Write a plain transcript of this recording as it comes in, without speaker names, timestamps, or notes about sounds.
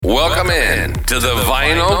Welcome in to the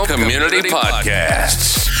Vinyl Community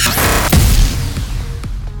Podcast.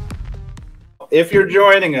 If you're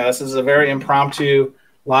joining us, this is a very impromptu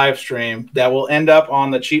live stream that will end up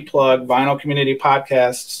on the Cheap Plug Vinyl Community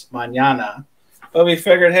Podcasts mañana. But we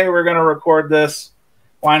figured, hey, we're going to record this.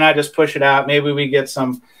 Why not just push it out? Maybe we get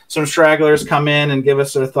some stragglers come in and give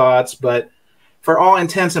us their thoughts. But for all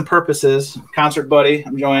intents and purposes, Concert Buddy,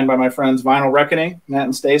 I'm joined by my friends Vinyl Reckoning, Matt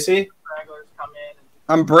and Stacy. Stragglers come in.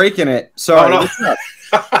 I'm breaking it. Sorry. Oh, no.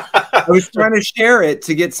 I was trying to share it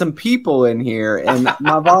to get some people in here, and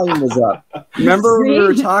my volume was up. Remember we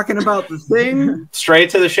were talking about the thing? Straight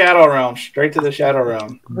to the Shadow Realm. Straight to the Shadow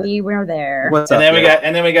Realm. We were there. What's And up,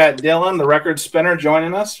 then we got Dylan, the record spinner,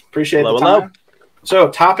 joining us. Appreciate Hello, the time. hello. So,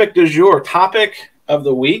 topic du jour, topic of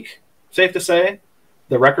the week. Safe to say,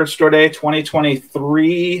 the Record Store Day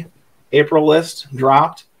 2023 April list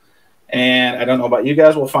dropped. And I don't know about you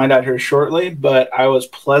guys, we'll find out here shortly, but I was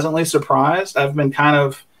pleasantly surprised. I've been kind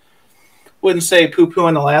of, wouldn't say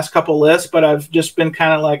poo-pooing the last couple lists, but I've just been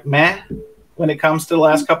kind of like meh when it comes to the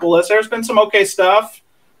last couple lists. There's been some okay stuff,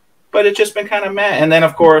 but it's just been kind of meh. And then,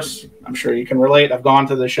 of course, I'm sure you can relate. I've gone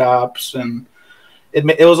to the shops, and it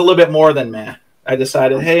was a little bit more than meh. I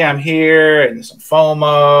decided, hey, I'm here, and some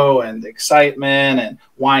FOMO and excitement and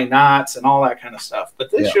why nots and all that kind of stuff.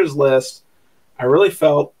 But this year's list, I really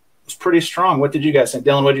felt was pretty strong. What did you guys think?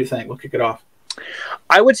 Dylan, what did you think? We'll kick it off.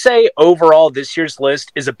 I would say overall this year's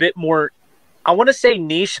list is a bit more, I want to say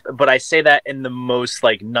niche, but I say that in the most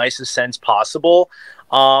nicest sense possible.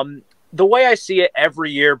 The way I see it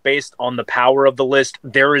every year based on the power of the list,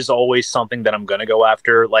 there is always something that I'm going to go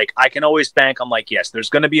after. I can always bank on yes,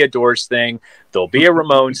 there's going to be a Doors thing, there'll be a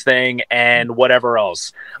Ramones thing, and whatever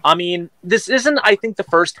else. I mean, this isn't, I think, the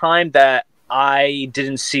first time that I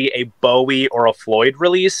didn't see a Bowie or a Floyd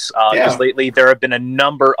release, because lately there have been a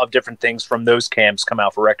number of different things from those camps come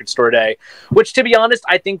out for Record Store Day, which, to be honest,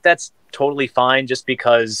 I think that's totally fine, just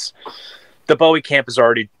because the Bowie camp is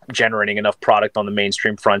already generating enough product on the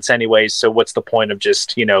mainstream fronts anyways, so what's the point of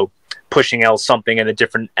just, pushing out something in a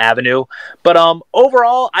different avenue? But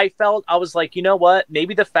overall, I was like, you know what?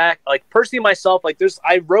 Maybe the fact, personally myself,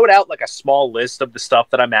 I wrote out a small list of the stuff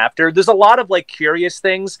that I'm after. There's a lot of curious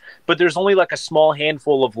things, but there's only a small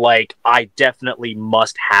handful of I definitely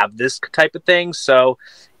must have this type of thing. So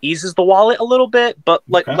eases the wallet a little bit, but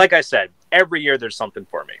like I said, every year there's something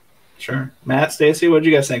for me. Sure. Matt, Stacy, what did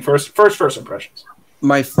you guys think? First impressions.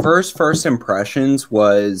 My first impressions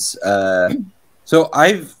was so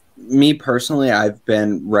me personally, I've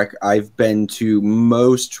been to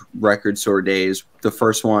most Record Store Days. The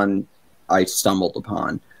first one I stumbled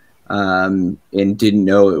upon and didn't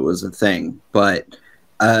know it was a thing. But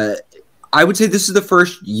I would say this is the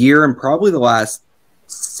first year and probably the last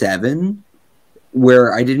 7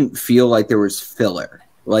 where I didn't feel like there was filler,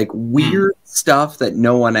 weird stuff that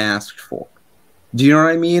no one asked for. Do you know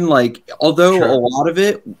what I mean? Although Sure. a lot of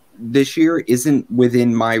it this year isn't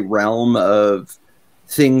within my realm of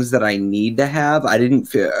things that I need to have, I didn't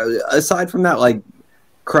feel, aside from that,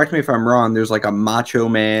 correct me if I'm wrong, there's a Macho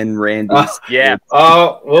Man Randy. Yeah.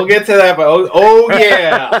 Oh, we'll get to that, but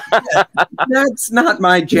yeah. That's not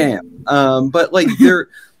my jam. But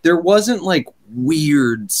there wasn't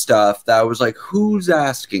weird stuff that I was who's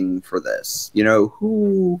asking for this?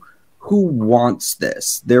 Who wants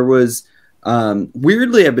this? There was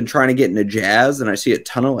weirdly, I've been trying to get into jazz, and I see a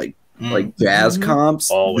ton of jazz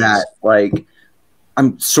comps Always. that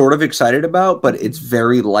I'm sort of excited about, but it's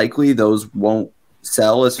very likely those won't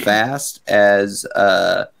sell as fast as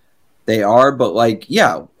they are. But I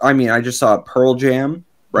just saw Pearl Jam,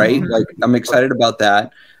 right? I'm excited about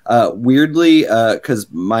that. Weirdly, because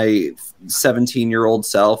my 17-year-old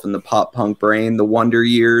self and the pop punk brain, the Wonder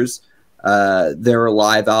Years, their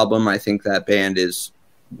live album, I think that band is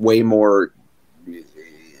way more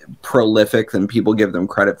prolific than people give them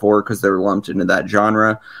credit for because they're lumped into that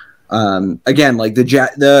genre. Again,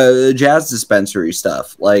 the jazz dispensary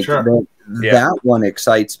stuff, Sure. that one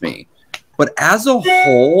excites me. But as a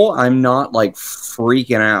whole, I'm not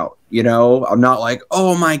freaking out. I'm not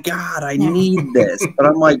oh my God, I need this. But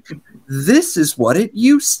I'm this is what it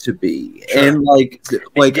used to be. Sure. And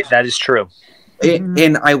that is true.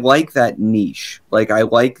 And I like that niche. I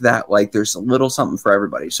like that, there's a little something for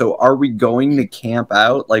everybody. So are we going to camp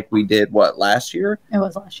out like we did, last year? It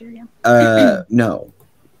was last year, yeah. No.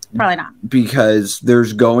 Probably not. Because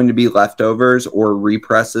there's going to be leftovers or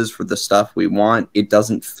represses for the stuff we want. It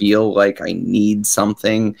doesn't feel like I need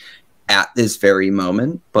something at this very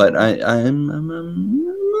moment, but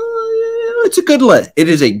it's a good list. It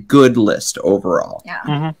is a good list overall. Yeah.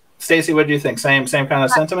 Mm-hmm. Stacy, what do you think? Same kind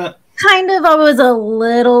of sentiment? I was a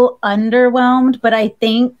little underwhelmed, but I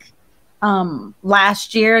think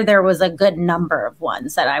last year there was a good number of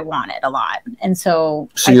ones that I wanted a lot. And so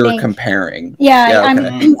you're comparing. Yeah,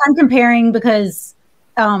 okay. I'm comparing because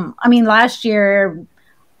last year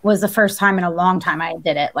was the first time in a long time I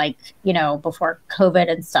did it, like, before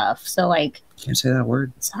COVID and stuff. So like, can't say that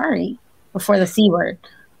word. Sorry, before the C word.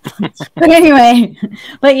 But anyway,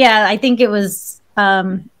 but yeah, I think it was,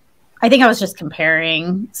 I think I was just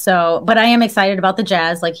comparing. So, but I am excited about the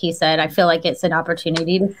jazz. Like he said, I feel like it's an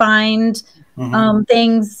opportunity to find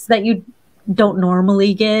things that you don't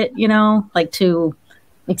normally get, like to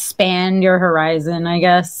expand your horizon, I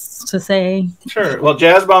guess, to say. Sure. Well,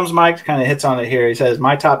 Jazz Bums Mike kind of hits on it here. He says,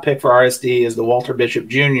 my top pick for RSD is the Walter Bishop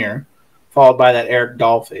Jr., followed by that Eric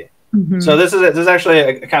Dolphy. So this is actually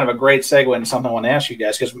a kind of a great segue into something I want to ask you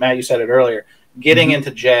guys, because Matt, you said it earlier, getting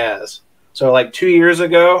into jazz. So like 2 years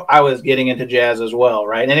ago, I was getting into jazz as well,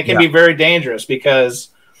 right? And it can be very dangerous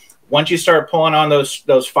because once you start pulling on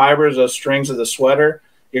those fibers, those strings of the sweater,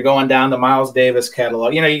 you're going down the Miles Davis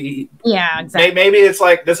catalog. Yeah, exactly. Maybe it's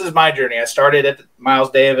like, this is my journey. I started at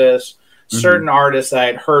Miles Davis, certain artists I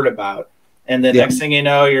had heard about. And the next thing you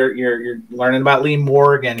know, you're learning about Lee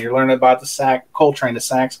Morgan, you're learning about the Coltrane, the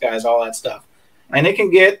sax guys, all that stuff. And it can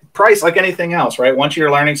get priced like anything else, right? Once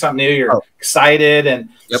you're learning something new, you're excited, and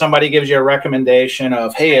somebody gives you a recommendation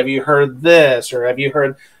of, hey, have you heard this? Or have you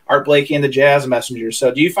heard Art Blakey and the Jazz Messengers?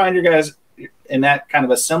 So do you find your guys in that kind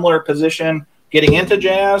of a similar position getting into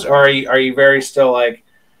jazz, or are you very still like,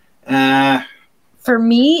 For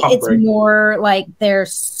me, it's more like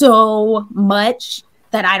there's so much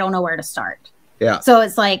that I don't know where to start. Yeah. So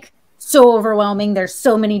it's like so overwhelming. There's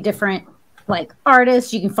so many different like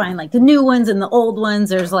artists. You can find like the new ones and the old ones.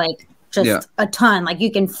 There's like just a ton. Like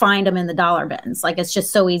you can find them in the dollar bins. Like it's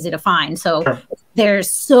just so easy to find. So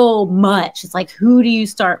there's so much. It's like, who do you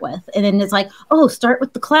start with? And then it's like, oh, start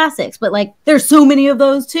with the classics. But like there's so many of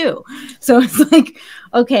those too. So it's like,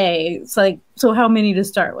 okay, it's like, so how many to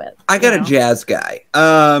start with? I got a jazz guy.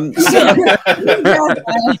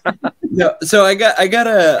 So I got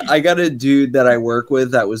a dude that I work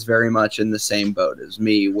with that was very much in the same boat as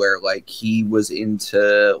me, where like he was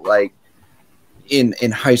into like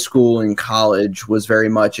in high school and college was very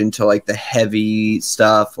much into like the heavy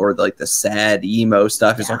stuff or like the sad emo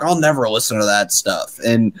stuff. He's like, I'll never listen to that stuff.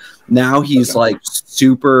 And now he's like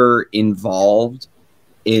super involved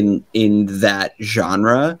in that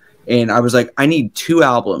genre. And I was like, I need 2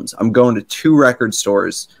 albums. I'm going to 2 record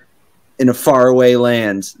stores in a faraway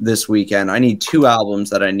land this weekend. I need 2 albums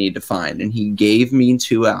that I need to find. And he gave me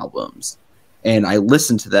 2 albums. And I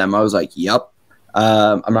listened to them. I was like, yep.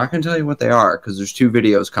 I'm not going to tell you what they are because there's 2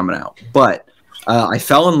 videos coming out. But I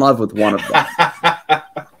fell in love with one of them.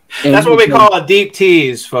 That's what we call a deep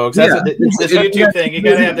tease, folks. That's this YouTube thing. You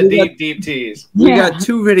got to have the deep tease. We got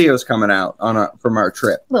 2 videos coming out from our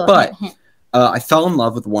trip. But I fell in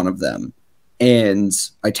love with one of them. And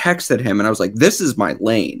I texted him and I was like, this is my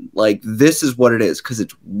lane. Like, this is what it is. Because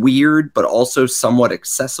it's weird, but also somewhat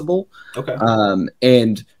accessible. Okay.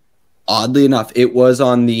 And oddly enough, it was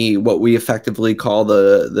on what we effectively call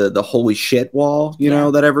the holy shit wall,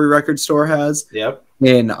 know, that every record store has. Yep.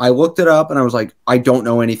 And I looked it up and I was like, I don't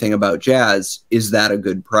know anything about jazz. Is that a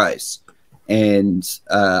good price? And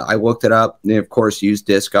I looked it up and, of course, used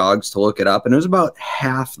Discogs to look it up. And it was about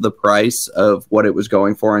half the price of what it was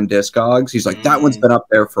going for on Discogs. He's like, that one's been up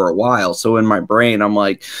there for a while. So in my brain, I'm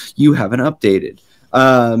like, you haven't updated.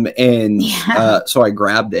 So I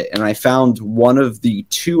grabbed it and I found one of the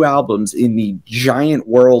 2 albums in the giant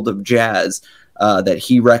world of jazz that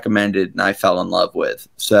he recommended and I fell in love with.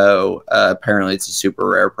 So apparently it's a super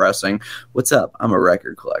rare pressing. What's up? I'm a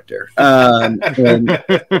record collector. Well,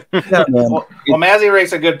 Mazzy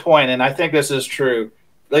makes a good point, and I think this is true,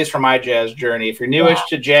 at least for my jazz journey. If you're newish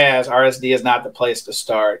to jazz, RSD is not the place to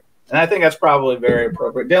start. And I think that's probably very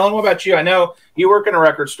appropriate. Dylan, what about you? I know you work in a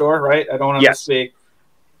record store, right? I don't want to speak.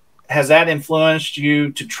 Has that influenced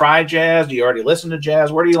you to try jazz? Do you already listen to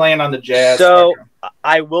jazz? Where do you land on the jazz spectrum?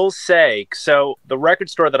 I will say, so the record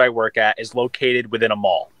store that I work at is located within a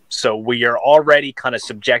mall. So we are already kind of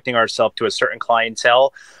subjecting ourselves to a certain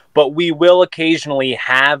clientele, but we will occasionally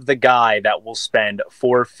have the guy that will spend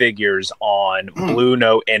 4 figures on Blue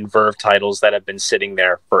Note and Verve titles that have been sitting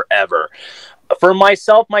there forever. For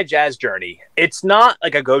myself, my jazz journey, it's not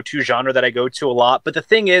like a go-to genre that I go to a lot, but the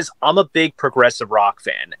thing is, I'm a big progressive rock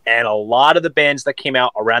fan, and a lot of the bands that came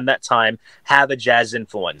out around that time have a jazz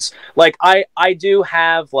influence. Like I do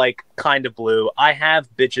have like Kind of Blue, I have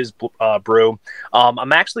Bitches Brew.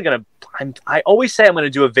 I'm actually gonna. I always say I'm going to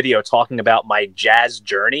do a video talking about my jazz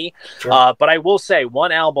journey, Sure. but I will say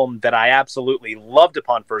one album that I absolutely loved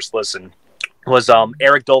upon first listen was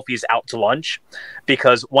Eric Dolphy's Out to Lunch,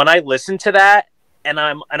 because when I listened to that, and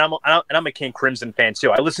I'm a King Crimson fan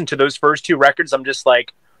too. I listened to those first two records. I'm just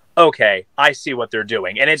like, okay, I see what they're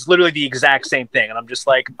doing, and it's literally the exact same thing. And I'm just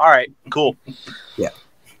like, all right, cool. Yeah,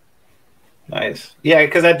 Nice. Yeah,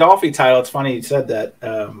 because that Dolphy title, it's funny you said that,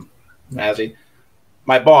 Mazzy.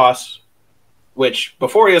 My boss, which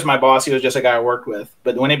before he was my boss, he was just a guy I worked with.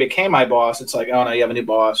 But when he became my boss, it's like, oh no, you have a new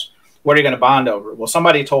boss. What are you going to bond over? Well,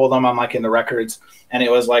 somebody told him I'm like in the records, and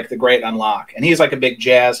it was like The Great Unlock, and he's like a big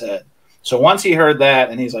jazz head. So once he heard that,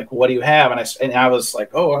 and he's like, "What do you have?" And I was like,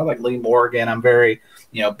 "Oh, I like Lee Morgan. I'm very,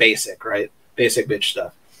 basic, right? Basic bitch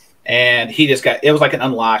stuff." And he just it was like an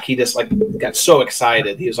unlock. He just like got so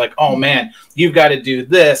excited. He was like, "Oh man, you've got to do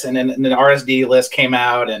this." And then the RSD list came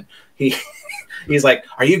out, and he's like,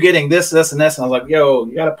 "Are you getting this, and this?" And I was like, "Yo,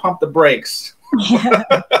 you got to pump the brakes."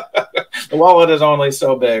 The wallet is only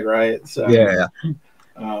so big, right? So yeah.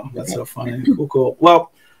 Oh, that's so funny. Cool.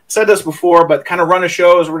 Well, I said this before, but kind of run a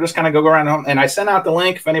show is we're just kind of go around home. And I sent out the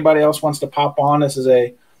link if anybody else wants to pop on. This is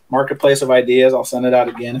a marketplace of ideas. I'll send it out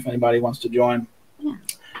again if anybody wants to join. Yeah.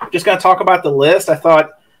 Just going to talk about the list. I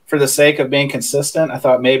thought for the sake of being consistent, I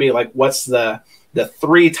thought maybe like what's the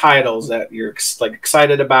 3 titles that you're like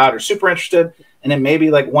excited about or super interested, and then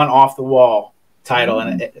maybe like one off the wall title.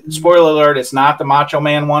 And spoiler alert, it's not the Macho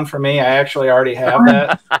Man one for me. I actually already have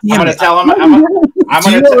that. I'm going to tell him. I'm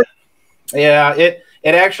going to. Yeah, it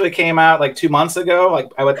actually came out like 2 months ago.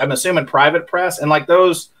 Like I'm assuming private press, and like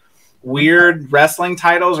those weird wrestling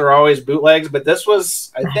titles are always bootlegs. But this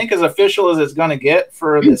was, I think, as official as it's going to get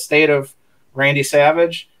for the state of Randy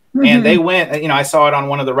Savage. Mm-hmm. And they went. I saw it on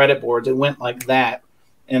one of the Reddit boards. It went like that,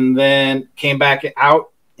 and then came back out.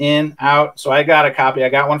 In, out. So I got a copy. I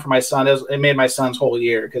got one for my son. It made my son's whole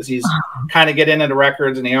year because he's kind of getting into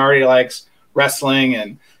records and he already likes wrestling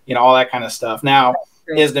and all that kind of stuff. Now,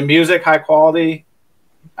 is the music high quality?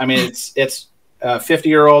 I mean, it's a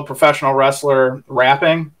 50-year-old professional wrestler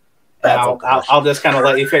rapping. I'll just kind of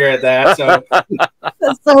let you figure it that. So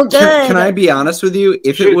that's so good. Can I be honest with you?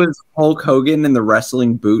 If it was Hulk Hogan and the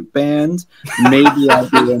wrestling boot band, maybe I'd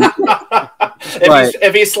be into it.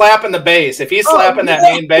 If he's slapping the bass, if he's slapping that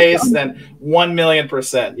main bass, then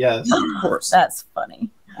 1,000,000%, yes. Of course, that's funny.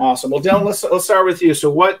 Awesome. Well, Dylan, let's start with you. So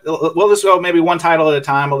we'll just go maybe one title at a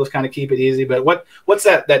time. We'll just kind of keep it easy. But what's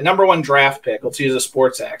that number one draft pick? Let's use a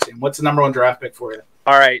sports axiom. What's the number one draft pick for you?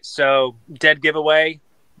 All right. So dead giveaway.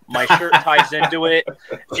 My shirt ties into it.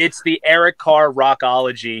 It's the Eric Carr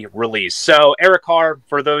Rockology release. So Eric Carr,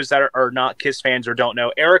 for those that are not Kiss fans or don't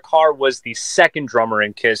know, Eric Carr was the second drummer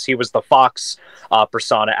in Kiss. He was the Fox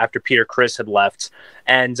persona after Peter Criss had left.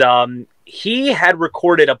 And he had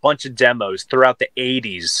recorded a bunch of demos throughout the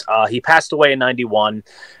 80s. He passed away in 91.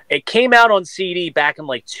 It came out on CD back in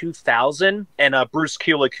like 2000. And Bruce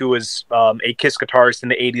Kulick, who was a Kiss guitarist in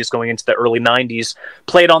the 80s going into the early 90s,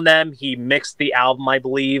 played on them. He mixed the album, I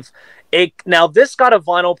believe. Now, this got a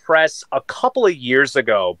vinyl press a couple of years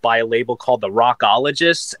ago by a label called The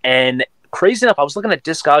Rockologists. And crazy enough, I was looking at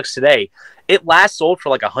Discogs today. It last sold for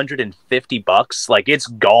like $150. Like, it's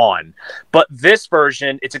gone. But this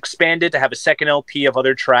version, it's expanded to have a second LP of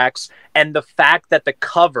other tracks. And the fact that the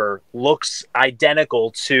cover looks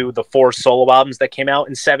identical to the 4 solo albums that came out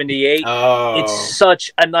in 78, it's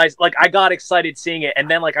such a nice, like, I got excited seeing it.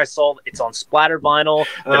 And then, like, I saw it's on splatter vinyl.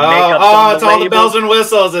 The makeup's it's all the bells and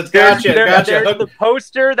whistles. It's gotcha. There's the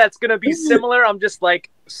poster that's going to be similar. I'm just like,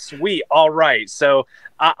 sweet. All right. So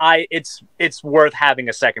it's worth having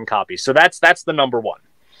a second copy. So that's the number one.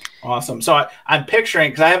 Awesome. So I'm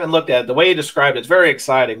picturing, because I haven't looked at it, the way you described it's very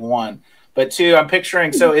exciting, one. But two, I'm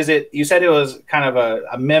picturing, so you said it was kind of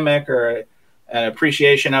a mimic or an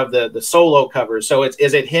appreciation of the solo covers. So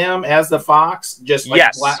is it him as the Fox? Just like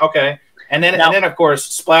yes. Okay. And then of course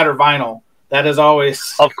splatter vinyl. That is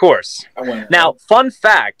always, of course. A winner. Now, fun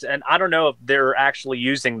fact, and I don't know if they're actually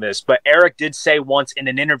using this, but Eric did say once in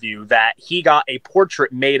an interview that he got a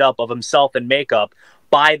portrait made up of himself in makeup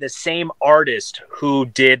by the same artist who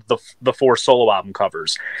did the 4 solo album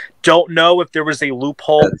covers. Don't know if there was a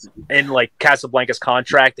loophole in like Casablanca's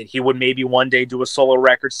contract that he would maybe one day do a solo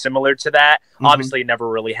record similar to that. Mm-hmm. Obviously, it never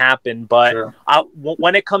really happened, but sure.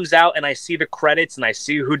 When it comes out and I see the credits and I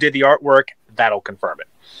see who did the artwork, that'll confirm it.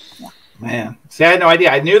 Man, see, I had no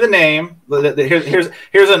idea. I knew the name.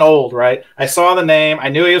 Here's an old, right? I saw the name. I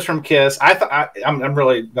knew he was from Kiss. I thought I'm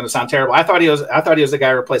really going to sound terrible. I thought he was the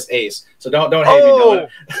guy who replaced Ace. So don't hate me.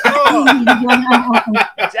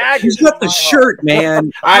 He's got the shirt,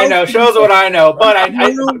 man. I know, shows what I know, but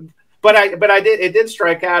it did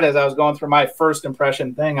strike out as I was going through my first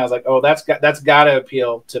impression thing. I was like, oh, that's got to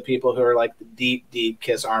appeal to people who are like the deep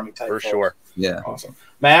Kiss Army type. For folks. sure. Yeah. Awesome.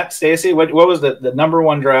 Matt, Stacy, what was the number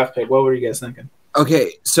one draft pick? What were you guys thinking?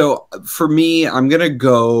 Okay, so for me, I'm gonna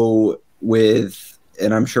go with,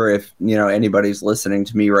 and I'm sure if anybody's listening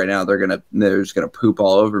to me right now, they're just gonna poop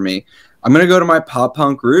all over me. I'm gonna go to my pop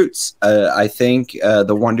punk roots. I think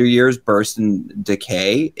the Wonder Years Burst and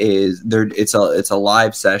Decay is there. It's a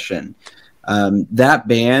live session. That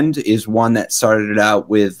band is one that started out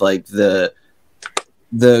with like the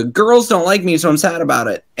girls don't like me, so I'm sad about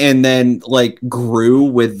it. And then like grew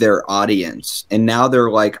with their audience. And now they're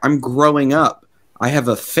like, I'm growing up. I have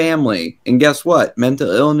a family. And guess what?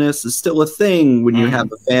 Mental illness is still a thing when you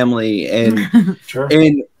have a family. And, Sure.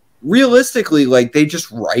 And realistically, like they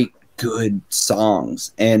just write good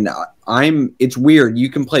songs. And it's weird. You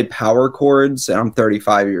can play power chords. And I'm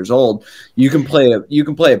 35 years old. You can play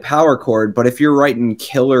a power chord, but if you're writing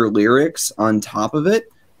killer lyrics on top of it,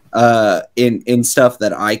 in stuff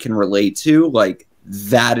that I can relate to, like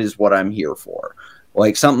that is what I'm here for.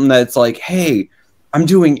 Like something that's like, hey, I'm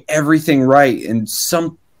doing everything right, and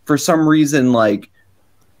for some reason, like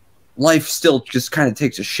life still just kind of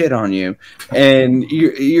takes a shit on you, and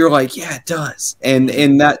you're like, yeah, it does. And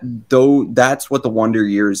that's what the Wonder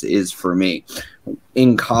Years is for me.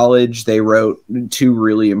 In college, they wrote 2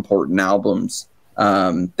 really important albums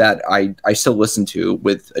that I still listen to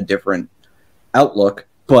with a different outlook.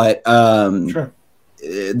 But Sure.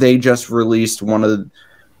 They just released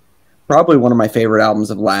probably one of my favorite albums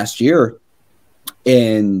of last year.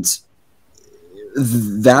 And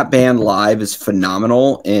that band live is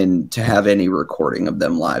phenomenal, and to have any recording of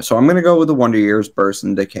them live. So I'm going to go with the Wonder Years Burst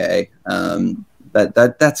and Decay.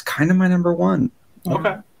 That's kind of my number one.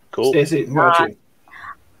 Okay. Cool. Stacey, what about you?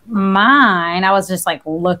 Mine, I was just like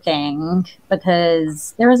looking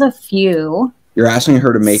because there was a few. You're asking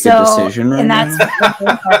her to make a decision right now?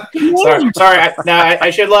 Sorry. I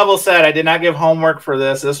should level set. I did not give homework for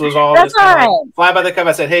this. This was all That's just all right. fly by the cup.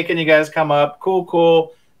 I said, hey, can you guys come up?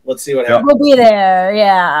 Cool. Let's see what happens. We'll be there.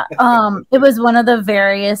 Yeah. It was one of the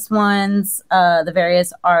various ones, the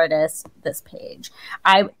various artists, this page.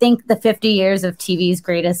 I think the 50 years of TV's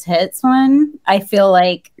greatest hits one. I feel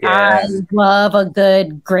like I love a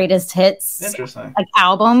good greatest hits like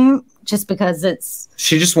album, just because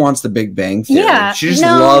she just wants the Big Bang Theory. Yeah, she just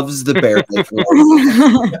loves the Bear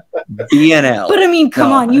BNL. But I mean,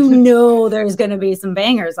 come on, there's going to be some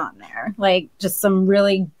bangers on there, like just some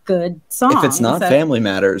really good songs. If it's not Family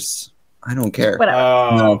Matters, I don't care.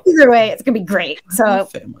 No. Either way, it's going to be great. So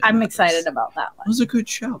I'm excited about that one. It was a good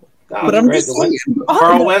show. But I'm just saying,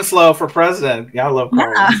 Carl Winslow for president. Yeah, I love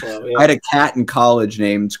Carl Winslow. Yeah. I had a cat in college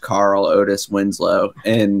named Carl Otis Winslow,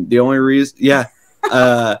 and the only reason,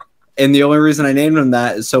 and the only reason I named him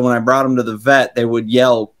that is so when I brought him to the vet, they would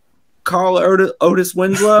yell, Carl Otis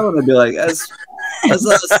Winslow, and I'd be like, that's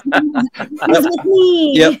us.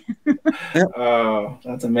 Yep. Oh,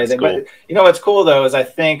 that's amazing. Cool. But what's cool though is I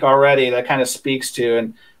think already that kind of speaks to,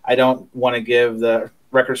 and I don't want to give the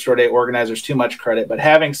Record Store Day organizers too much credit, but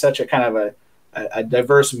having such a kind of a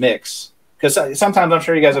diverse mix, because sometimes I'm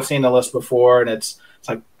sure you guys have seen the list before, and it's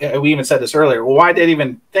like we even said this earlier. Well, why did they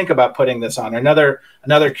even think about putting this on another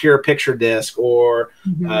Cure picture disc or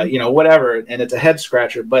whatever? And it's a head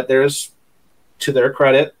scratcher. But there's, to their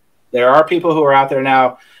credit, there are people who are out there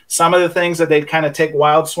now. Some of the things that they kind of take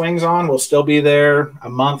wild swings on will still be there a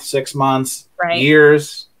month, 6 months,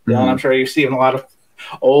 years. Mm-hmm. I'm sure you've seen a lot of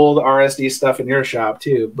old RSD stuff in your shop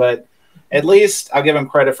too. But at least I'll give them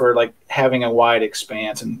credit for like having a wide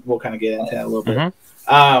expanse, and we'll kind of get into that a little bit.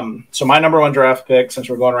 So my number one draft pick, since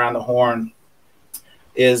we're going around the horn,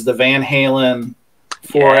 is the Van Halen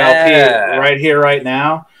 4 LP right here, right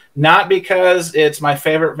now. Not because it's my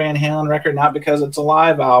favorite Van Halen record, not because it's a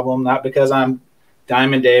live album, not because I'm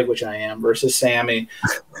Diamond Dave, which I am, versus Sammy,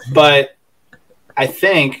 but I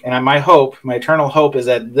think, and my eternal hope is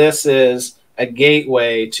that this is a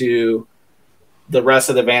gateway to the rest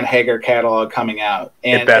of the Van Hagar catalog coming out.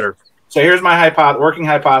 And it better. So here's my working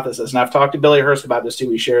hypothesis, and I've talked to Billy Hurst about this too.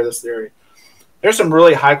 We share this theory. There's some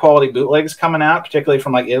really high-quality bootlegs coming out, particularly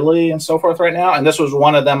from like Italy and so forth right now, and this was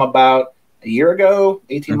one of them about a year ago,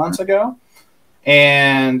 18 months ago.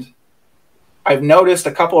 And I've noticed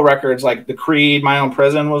a couple of records, like the Creed, My Own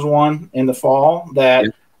Prison was one in the fall, that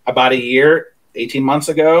about a year 18 months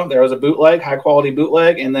ago, there was a bootleg, high quality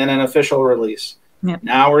bootleg, and then an official release. Yep.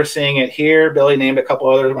 Now we're seeing it here. Billy named a couple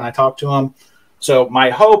others when I talked to him. So my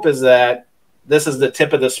hope is that this is the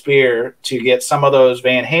tip of the spear to get some of those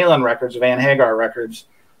Van Halen records, Van Hagar records,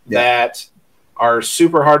 that are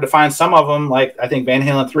super hard to find. Some of them, like I think Van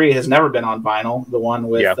Halen 3 has never been on vinyl, the one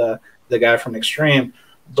with the guy from Extreme.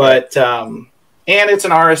 But and it's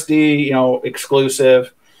an RSD,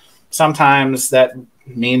 exclusive. Sometimes that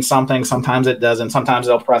means something, sometimes it doesn't. Sometimes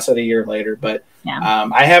they'll press it a year later. But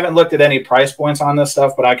I haven't looked at any price points on this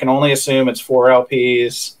stuff, but I can only assume it's 4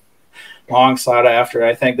 LPs, long sought after.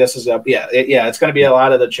 I think this is it's going to be a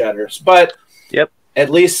lot of the cheddars. But at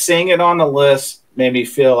least seeing it on the list made me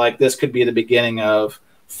feel like this could be the beginning of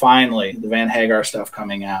finally the Van Hagar stuff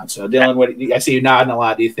coming out. So Dylan, I see you nodding a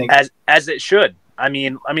lot. Do you think as it should? I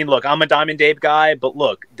mean, look, I'm a Diamond Dave guy, but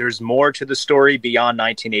look, there's more to the story beyond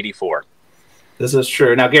 1984. This is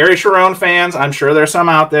true. Now, Gary Cherone fans, I'm sure there's some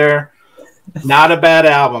out there. Not a bad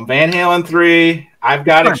album. Van Halen 3, I've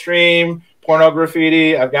got Extreme, Porno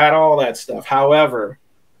Graffiti, I've got all that stuff. However,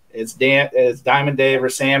 it's Diamond Dave or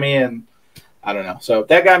Sammy, and I don't know. So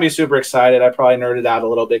that got me super excited. I probably nerded out a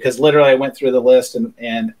little bit because literally I went through the list,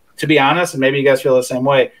 and to be honest, and maybe you guys feel the same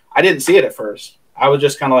way, I didn't see it at first. I was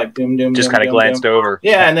just kind of like doom, just kind of glanced over.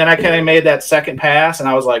 Yeah, and then I kind of made that second pass, and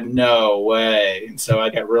I was like, no way. And so I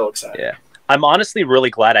got real excited. Yeah. I'm honestly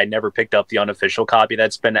really glad I never picked up the unofficial copy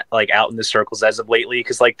that's been like out in the circles as of lately,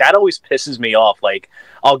 because like that always pisses me off. Like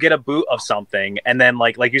I'll get a boot of something, and then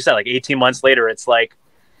like you said, like 18 months later, it's like,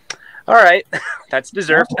 all right, that's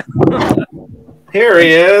deserved. Here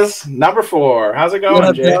he is, number 4. How's it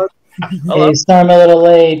going, Jay? Hey, sorry I'm a little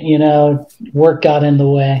late. Work got in the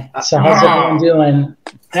way. So how's everyone doing?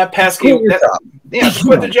 That pesky.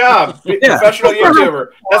 Quit the job. Professional YouTuber.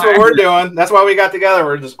 That's what we're doing. That's why we got together.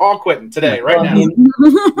 We're just all quitting today, right now.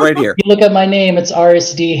 Right here. You look at my name, it's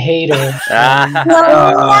RSD Hater.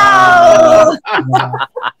 Uh-oh.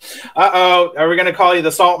 Are we going to call you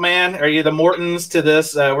the Salt Man? Are you the Mortons to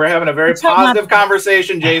this? We're having a very positive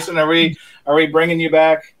conversation, Jason. Are we bringing you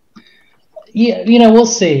back? Yeah, we'll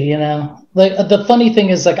see, Like the funny thing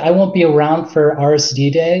is, like, I won't be around for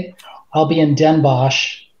RSD Day. I'll be in Den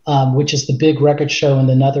Bosch, which is the big record show in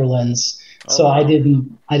the Netherlands. So I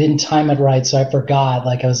didn't time it right, so I forgot.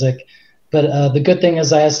 Like I was like, but the good thing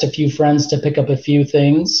is I asked a few friends to pick up a few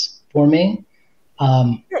things for me.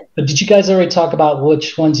 But did you guys already talk about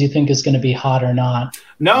which ones you think is going to be hot or not?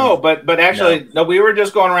 No, but actually, no, we were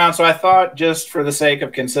just going around. So I thought, just for the sake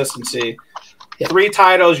of consistency, 3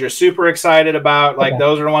 titles you're super excited about, like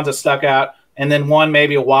those are the ones that stuck out, and then one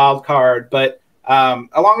maybe a wild card. But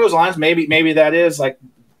along those lines, maybe that is like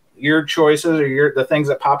your choices or the things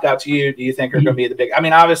that popped out to you. Do you think are going to be the big? I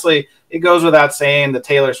mean, obviously, it goes without saying the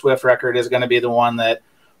Taylor Swift record is going to be the one that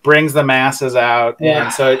brings the masses out,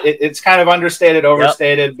 and so it's kind of understated,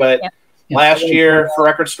 overstated. But last year for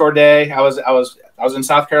Record Store Day, I was in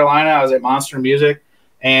South Carolina. I was at Monster Music,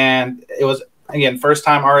 and it was, again, first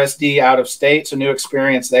time RSD out of state, so new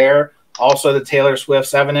experience there. Also, the Taylor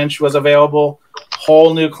Swift 7-inch was available.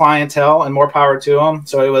 Whole new clientele, and more power to them.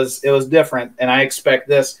 So it was different, and I expect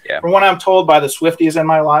this. From what I'm told by the Swifties in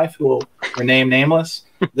my life, who will remain nameless,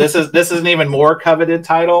 this is an even more coveted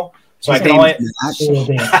title. So I can only.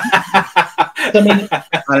 I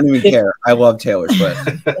don't even care. I love Taylor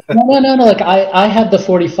Swift. No. Like I had the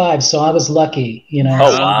 45, so I was lucky. Oh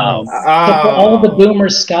wow! So for all the boomer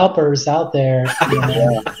scalpers out there,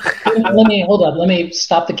 let me hold up. Let me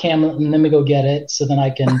stop the camera and let me go get it, so then I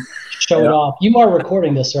can show it off. You are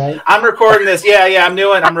recording this, right? I'm recording this. Yeah, I'm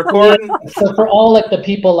recording. So for all like the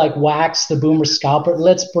people like Wax, the boomer scalper,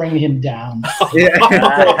 let's bring him down. Let me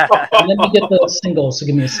get the single. So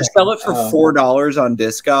give me a second. Sell it for $4 on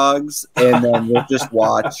Discogs, and then we'll just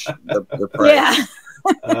watch the price. Yeah.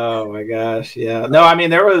 Oh my gosh. Yeah. No, I mean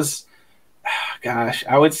there was,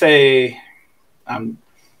 I would say it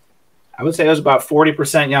was about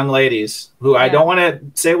 40% young ladies who I don't want to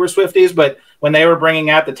say were Swifties, but when they were bringing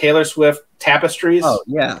out the Taylor Swift tapestries,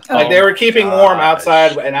 they were keeping warm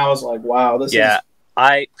outside, and I was like, wow, this is.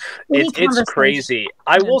 It's crazy.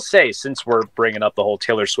 I will say, since we're bringing up the whole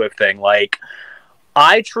Taylor Swift thing, like,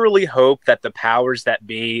 I truly hope that the powers that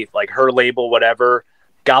be, like her label, whatever,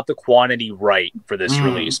 got the quantity right for this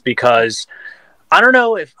release, because I don't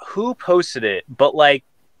know who posted it, but like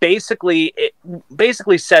basically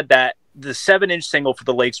said that the 7-inch single for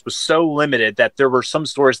the Lakes was so limited that there were some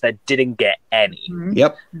stores that didn't get any.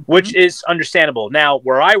 Yep. Which is understandable. Now,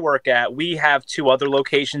 where I work at, we have 2 other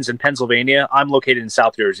locations in Pennsylvania. I'm located in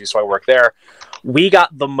South Jersey, so I work there. We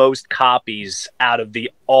got the most copies out of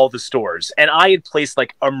all the stores. And I had placed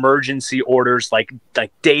like emergency orders like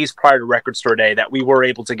days prior to Record Store Day that we were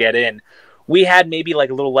able to get in. We had maybe like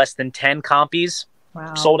a little less than 10 copies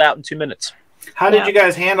sold out in 2 minutes. How did you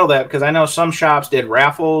guys handle that? Because I know some shops did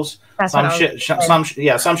raffles. Some shops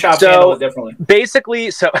handle it differently.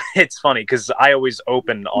 Basically, so it's funny because I always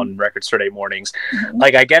open on Record Store Day mornings.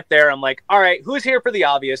 Like I get there, I'm like, all right, who's here for the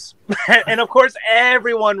obvious? And of course,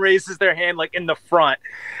 everyone raises their hand like in the front.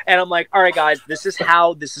 And I'm like, all right, guys, this is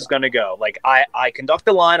how this is going to go. Like I conduct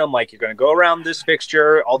the line. I'm like, you're going to go around this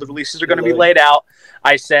fixture. All the releases are going to be laid out.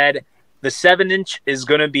 I said, the 7-inch is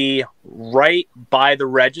going to be right by the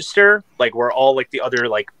register, like where all like the other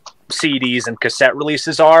like CDs and cassette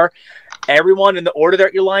releases are. Everyone in the order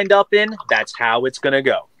that you're lined up in, that's how it's going to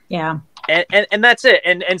go. Yeah. And that's it.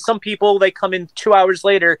 And some people, they come in 2 hours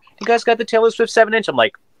later. You guys got the Taylor Swift 7-inch? I'm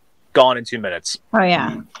like, gone in 2 minutes. Oh,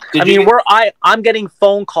 yeah. I'm getting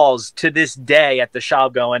phone calls to this day at the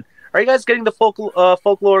shop going, are you guys getting the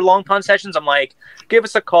folklore Long Pond sessions? I'm like, give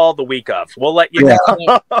us a call the week of. We'll let you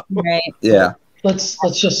know. Right. Yeah. Let's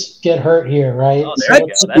just get hurt here, right? Oh, there you go.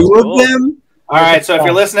 That's cool. All right, so if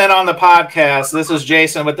you're listening on the podcast, this is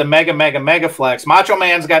Jason with the mega flex. Macho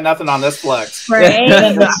Man's got nothing on this flex.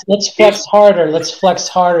 Right. let's flex harder. Let's flex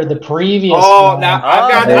harder. The previous. Oh, now I've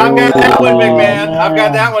got that one, big man. I've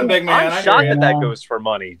got that one, big man. I'm shocked that goes for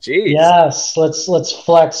money. Jeez. Yes, let's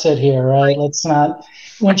flex it here, right? Let's not.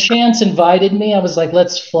 When Chance invited me, I was like,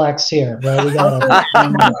 let's flex here, right? We gotta,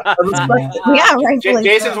 yeah, right.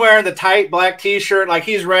 Jason's wearing the tight black T-shirt, like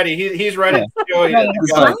he's ready. He's ready to show you.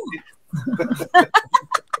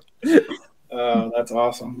 Oh, that's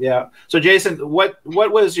awesome. Yeah. So, Jason, what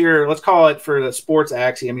was your, let's call it for the sports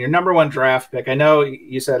axiom, your number one draft pick? I know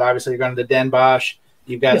you said obviously you're going to the Den Bosch.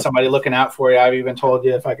 You've got somebody looking out for you. I've even told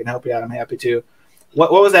you if I can help you out, I'm happy to.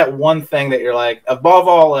 What was that one thing that you're like, above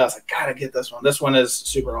all else, I got to get this one. This one is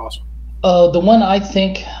super awesome. The one I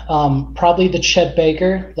think probably the Chet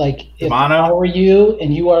Baker. Like if Mono? I were you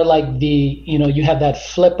and you are like you have that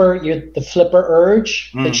flipper, the flipper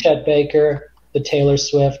urge, the Chet Baker, the Taylor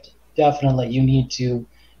Swift, definitely you need to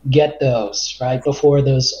get those right before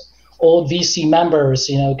those old VC members,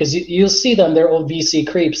 because you'll see them, they're old VC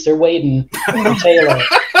creeps. They're waiting for Taylor.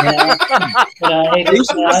 I'm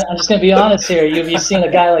just going to be honest here. You've seen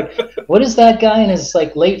a guy like, what is that guy in his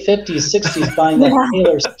like late 50s, 60s buying that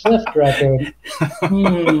Taylor Swift record?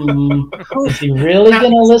 Is he really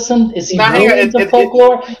going to listen? Is he really into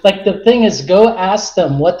folklore? Like the thing is, go ask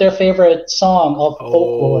them what their favorite song of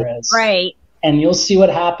folklore is. Right. And you'll see what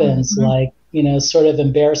happens. Like, sort of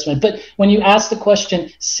embarrassment. But when you ask the question,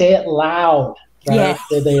 say it loud. Right? Yes.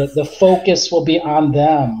 The focus will be on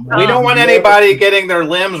them. Right? We don't want anybody getting their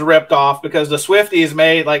limbs ripped off because the Swifties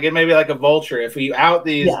made like it may be like a vulture if we out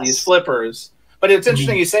these flippers. But it's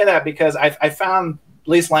interesting you say that because I found at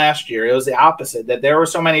least last year it was the opposite, that there were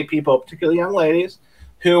so many people, particularly young ladies,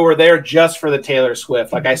 who were there just for the Taylor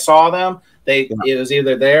Swift. Like I saw them, it was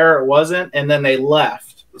either there or it wasn't, and then they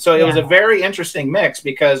left. So it was a very interesting mix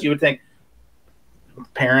because you would think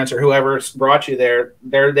parents or whoever brought you there,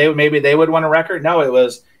 they would want a record. No, it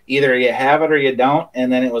was either you have it or you don't,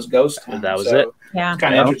 and then it was ghost time. That was it. Yeah,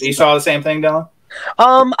 kind of interesting. You saw the same thing, Dylan?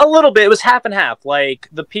 A little bit. It was half and half. Like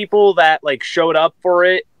the people that like showed up for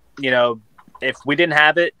it, if we didn't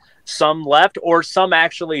have it, some left or some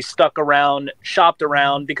actually stuck around, shopped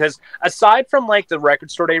around, because aside from like the Record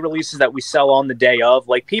Store Day releases that we sell on the day of,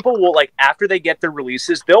 like people will like after they get their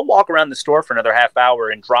releases, they'll walk around the store for another half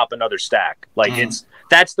hour and drop another stack. Like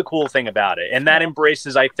that's the cool thing about it. And that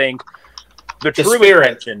embraces, I think, the true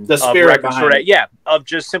intention of Record Store Day. Yeah, of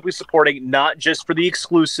just simply supporting, not just for the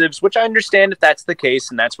exclusives, which I understand if that's the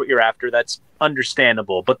case and that's what you're after, that's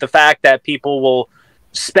understandable. But the fact that people will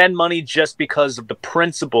spend money just because of the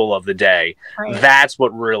principle of the day, that's what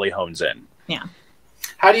really hones in. Yeah.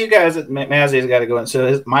 How do you guys, Mazzy's got to go in.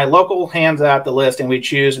 So my local hands out the list and we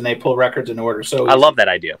choose and they pull records in order. So I love that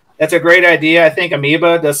idea. That's a great idea. I think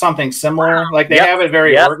Amoeba does something similar. Like they have it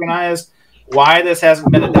very organized. Why this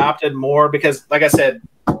hasn't been adopted more? Because like I said,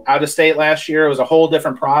 out of state last year, it was a whole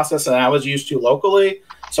different process than I was used to locally.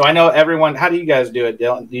 So I know everyone, how do you guys do it,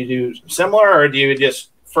 Dylan? Do you do similar or do you just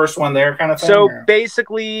first one there kind of thing? So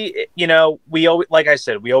basically, we always, like I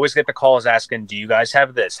said, we always get the calls asking, do you guys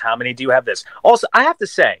have this? How many do you have this? Also, I have to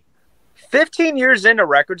say, 15 years into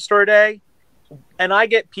Record Store Day, and I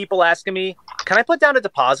get people asking me, can I put down a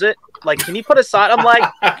deposit? Like, can you put aside? I'm like,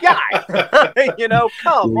 guy,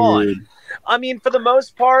 come on. I mean, for the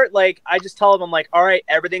most part, like, I just tell them, I'm like, all right,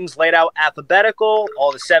 everything's laid out alphabetical.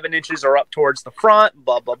 All the 7 inches are up towards the front,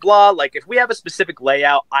 blah, blah, blah. Like, if we have a specific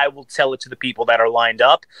layout, I will tell it to the people that are lined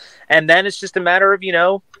up. And then it's just a matter of,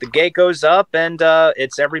 the gate goes up and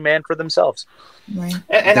it's every man for themselves. Right.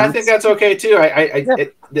 And I think that's okay, too.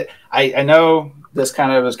 I know this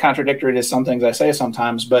kind of is contradictory to some things I say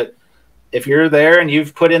sometimes, but if you're there and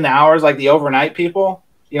you've put in the hours, like the overnight people,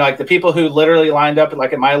 like the people who literally lined up,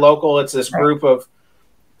 like at my local, it's this group of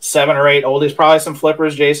 7 or 8 oldies, probably some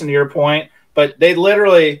flippers, Jason, to your point, but they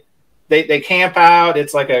literally, they camp out.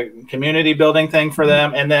 It's like a community building thing for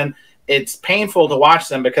them. And then it's painful to watch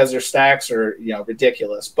them because their stacks are,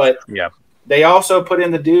 ridiculous. But they also put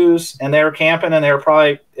in the dues and they were camping and they were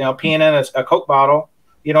probably, peeing in a Coke bottle.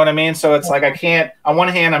 You know what I mean? So it's like, I can't, on one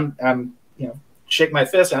hand, I'm shake my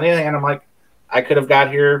fist. On the other hand, I'm like, I could have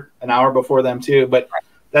got here an hour before them too, but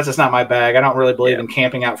that's just not my bag. I don't really believe in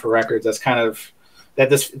camping out for records. That's kind of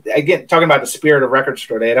again, talking about the spirit of Record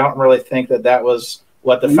Store Day. I don't really think that was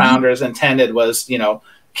what the founders intended was,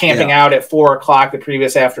 camping out at 4:00 the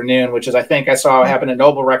previous afternoon, which is, I think I saw happen at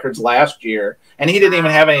Noble Records last year. And he didn't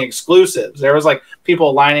even have any exclusives. There was like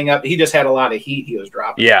people lining up. He just had a lot of heat he was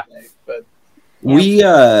dropping. Yeah. But we,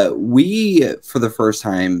 for the first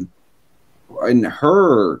time in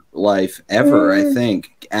her life ever, I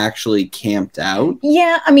think, actually camped out.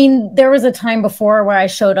 Yeah, I mean, there was a time before where I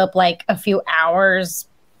showed up like a few hours.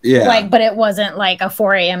 Yeah. But it wasn't like a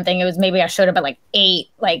 4 a.m. thing. It was maybe I showed up at like 8,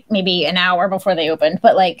 like maybe an hour before they opened.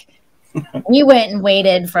 But like we went and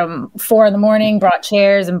waited from 4 a.m, brought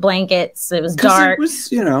chairs and blankets. It was dark. It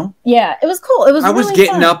was, Yeah, it was cool. It was. I was really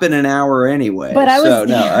getting fun. up in an hour anyway. But I was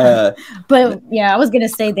gonna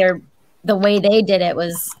say the way they did it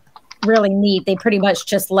was really neat. They pretty much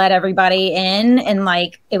just let everybody in, and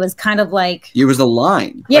like it was kind of like it was a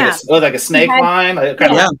line. Yeah, like a snake line.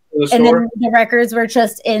 And then the records were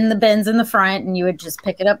just in the bins in the front, and you would just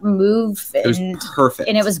pick it up and move. It was perfect,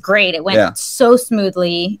 and it was great. It went so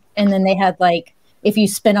smoothly. And then they had like, if you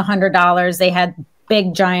spent $100, they had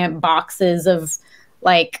big giant boxes of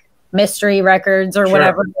like mystery records or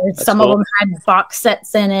whatever. Some of them had box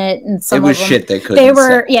sets in it, and some of them shit they couldn't. They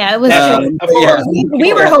were it was.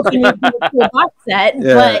 We were hoping to do a box set,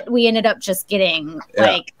 but we ended up just getting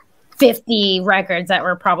like 50 records that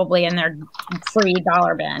were probably in their free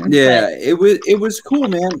dollar bin. Yeah, it was cool,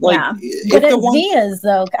 man. Like, but at Zia's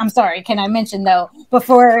though, I'm sorry, can I mention though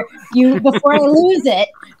before I lose it,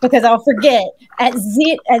 because I'll forget, at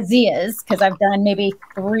Zia's, because I've done maybe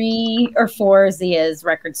 3 or 4 Zia's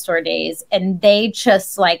Record Store Days, and they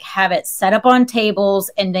just like have it set up on tables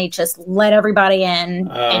and they just let everybody in.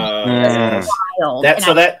 And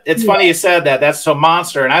it's funny you said that. That's so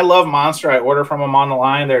Monster, and I love Monster. I order from them on the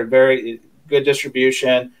line. They're very good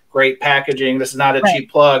distribution, great packaging. This is not a cheap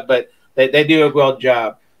plug, but they do a good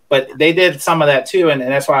job. But they did some of that too, and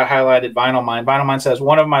that's why I highlighted Vinyl Mine. Vinyl Mine says,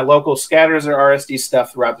 one of my locals scatters their RSD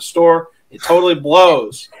stuff throughout the store. It totally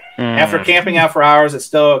blows. After camping out for hours, it's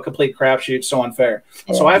still a complete crapshoot, so unfair.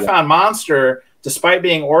 So I found Monster, despite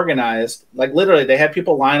being organized, like literally they had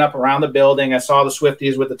people line up around the building. I saw the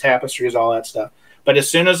Swifties with the tapestries, all that stuff. But as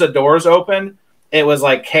soon as the doors opened, it was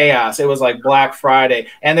like chaos. It was like Black Friday,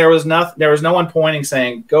 and there was no one pointing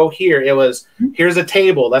saying go here. It was, here's a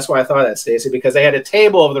table. That's why I thought that, Stacey, because they had a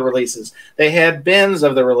table of the releases. They had bins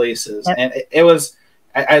of the releases, and it was.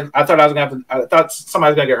 I thought I thought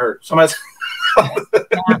somebody was gonna get hurt.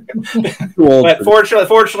 But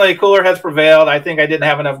fortunately, cooler heads prevailed. I think I didn't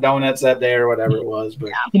have enough donuts that day or whatever it was.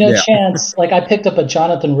 But Chance, like I picked up a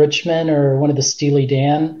Jonathan Richman or one of the Steely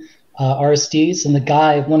Dan RSDs, and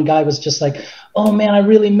one guy was just like, oh man, I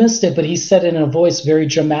really missed it, but he said it in a voice very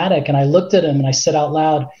dramatic, and I looked at him and I said out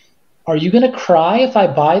loud, are you gonna cry if I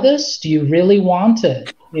buy this? Do you really want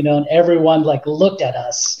it? And everyone like looked at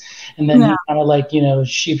us, and then he kind of like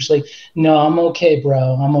sheepishly, no, I'm okay,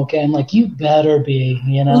 bro, I'm okay. I'm like, you better be,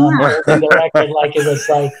 the record like it was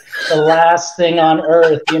like the last thing on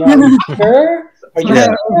earth. Are you sure? Are you sure?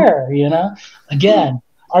 Again,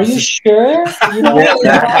 are you sure? Are you sure? In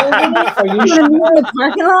the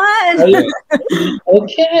parking lot?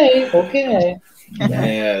 Okay.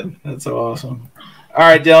 Man, that's so awesome. All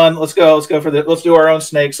right, Dylan, let's go. Let's do our own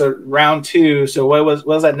snake. So round 2. So what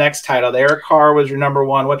was that next title? The Eric Carr was your number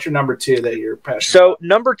 1. What's your number 2 that you're passionate? So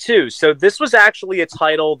number 2. So this was actually a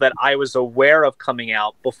title that I was aware of coming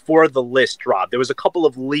out before the list dropped. There was a couple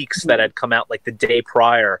of leaks that had come out like the day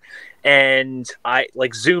prior, and I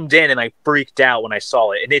like zoomed in and I freaked out when I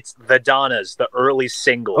saw it. And it's The Donnas, the early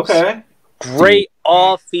singles. Okay. Great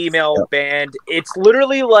all-female band. It's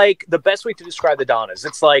literally like the best way to describe the Donnas.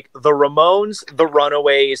 It's like the Ramones, the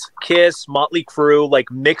Runaways, Kiss, Motley Crue, like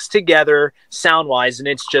mixed together sound-wise, and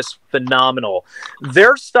it's just phenomenal.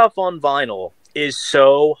 Their stuff on vinyl is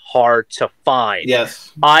so hard to find.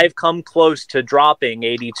 Yes. I've come close to dropping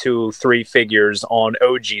 82 three figures on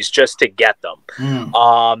OGs just to get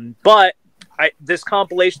them. But this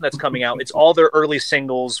compilation that's coming out, it's all their early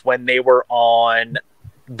singles when they were on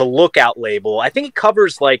the Lookout label. I think it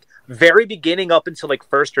covers like very beginning up until like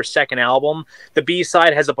first or second album. The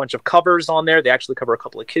B-side has a bunch of covers on there. They actually cover a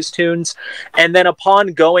couple of Kiss tunes. And then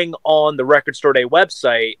upon going on the Record Store Day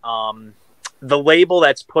website, the label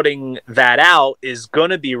that's putting that out is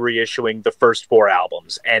going to be reissuing the first 4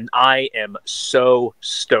 albums. And I am so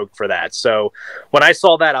stoked for that. So when I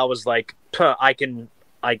saw that, I was like, I can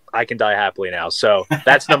die happily now. So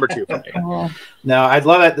that's number 2 for me. No, I'd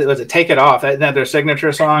love that. Was it Take It Off? Isn't that their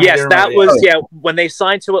signature song? Yes, that was, when they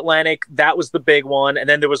signed to Atlantic, that was the big one. And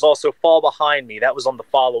then there was also Fall Behind Me. That was on the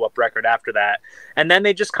follow-up record after that. And then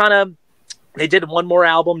they just kind of, they did one more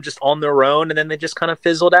album just on their own, and then they just kind of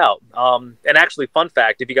fizzled out. And actually, fun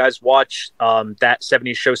fact, if you guys watch that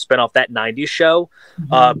 70s show spinoff, that 90s show,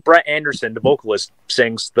 Brett Anderson, the vocalist,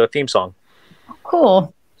 sings the theme song.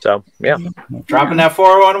 Cool. So, yeah. Dropping that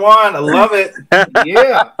 411. I love it.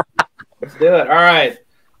 Yeah. Let's do it. All right.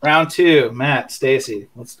 Round 2. Matt, Stacy,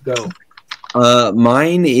 let's go.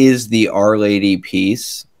 Mine is the Our Lady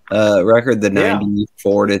piece record, the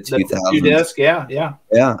 94 to 2000. 2-disc, yeah.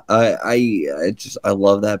 I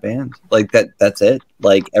love that band. Like that's it.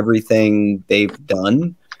 Like everything they've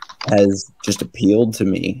done has just appealed to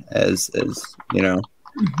me as you know.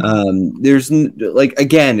 There's like,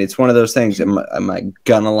 again, it's one of those things. Am I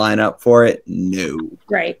gonna line up for it? No.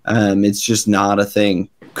 Right. It's just not a thing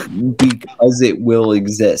because it will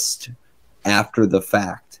exist after the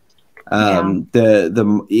fact. If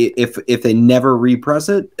they never repress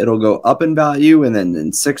it, it'll go up in value, and then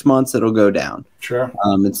in 6 months it'll go down. Sure.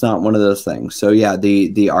 It's not one of those things. So yeah,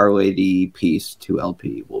 the Our Lady piece 2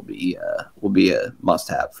 LP will be a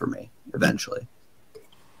must-have for me eventually.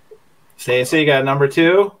 Stacey, you got number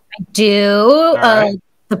 2? I do. Right.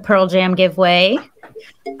 The Pearl Jam Giveaway.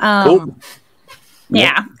 Cool.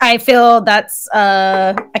 Yeah, I feel that's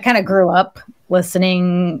I kind of grew up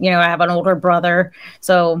listening. I have an older brother,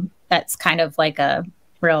 so that's kind of like a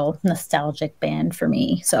real nostalgic band for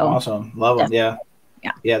me. So awesome. Love them. Yeah.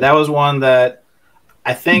 That was one that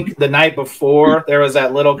I think the night before there was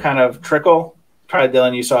that little kind of trickle. Probably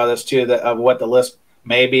Dylan, you saw this too, of what the list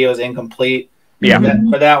maybe it was incomplete. Yeah.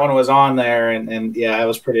 But that one was on there, and yeah, I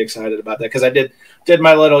was pretty excited about that because I did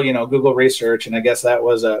my little Google research, and I guess that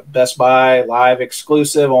was a Best Buy live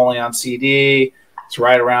exclusive, only on CD. It's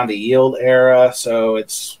right around the Yield era, so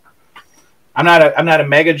it's. I'm not a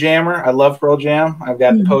mega jammer. I love Pearl Jam. I've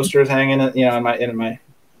got posters hanging, in my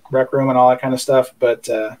rec room and all that kind of stuff. But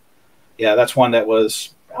yeah, that's one that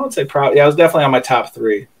was, I would say, probably. Yeah, it was definitely on my top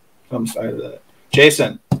 3. So I'm excited about that.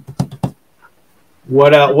 Jason.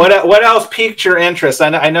 What else piqued your interest?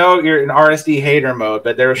 I know you're in RSD hater mode,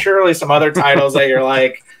 but there are surely some other titles that you're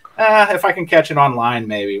like, if I can catch it online,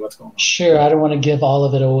 maybe. What's going on? Sure, I don't want to give all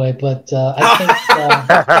of it away, but I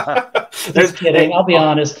think just kidding. I'll be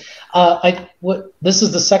honest. This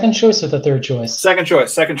is the second choice or the third choice? Second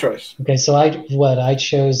choice. Okay, so I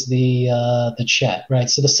chose the Chet, right?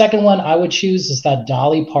 So the second one I would choose is that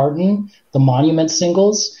Dolly Parton, the Monument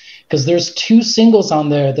singles. Because there's 2 singles on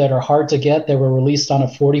there that are hard to get. They were released on a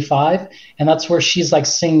 45, and that's where she's like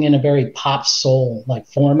singing in a very pop soul like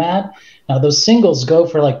format. Now those singles go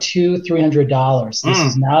for like $200-$300. This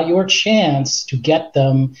is now your chance to get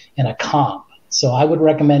them in a comp. So I would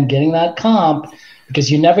recommend getting that comp because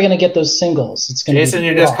you're never going to get those singles. It's going Jason,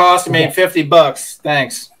 you just costing me $50.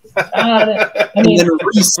 Thanks. I mean, and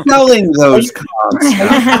reselling those comps.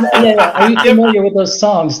 Are you familiar with those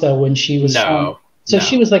songs though? When she was So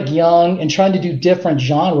she was like young and trying to do different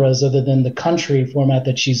genres other than the country format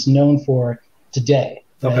that she's known for today.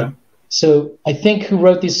 Right? Okay. So I think who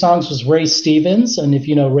wrote these songs was Ray Stevens. And if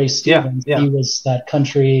you know Ray Stevens, he was that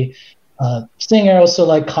country singer, also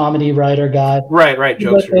like comedy writer guy. Right.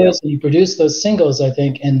 And he produced those singles, I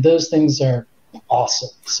think, and those things are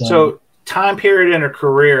awesome. So time period in her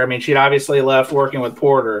career, I mean, she'd obviously left working with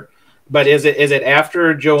Porter. But is it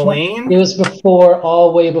after Jolene? It was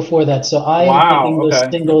way before that. So I'm thinking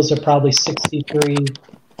those singles are probably 63,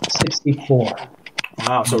 64.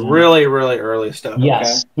 Wow, so really, really early stuff.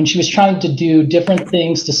 Yes, when she was trying to do different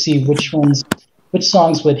things to see which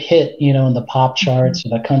songs would hit, in the pop charts or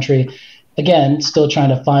the country. Again, still trying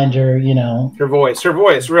to find her, Her voice,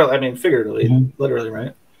 really. I mean, figuratively, literally,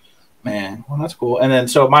 right? Man, well, that's cool. And then,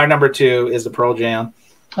 so my number 2 is the Pearl Jam.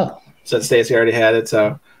 Oh. Since Stacey already had it,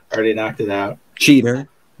 so already knocked it out. Cheater.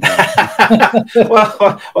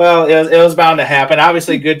 well, it was bound to happen.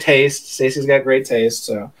 Obviously, good taste. Stacey's got great taste.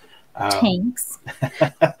 So, Thanks.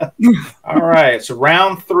 all right. So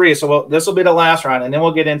round 3. So this will be the last round, and then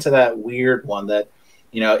we'll get into that weird one that,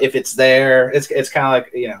 if it's there, it's kind of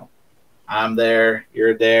like, I'm there,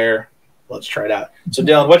 you're there. Let's try it out. So,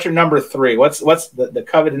 Dylan, what's your number 3? What's the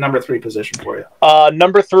coveted number 3 position for you?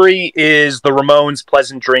 Number 3 is the Ramones'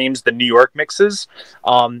 Pleasant Dreams, the New York mixes.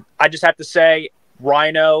 I just have to say,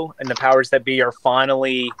 Rhino and the powers that be are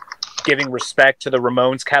finally giving respect to the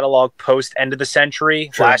Ramones catalog post end of the century.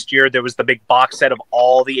 Sure. Last year, there was the big box set of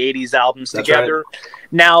all the 80s albums together. Right.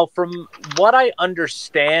 Now, from what I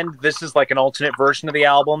understand, this is like an alternate version of the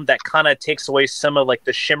album that kind of takes away some of like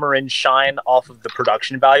the shimmer and shine off of the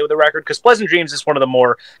production value of the record, because Pleasant Dreams is one of the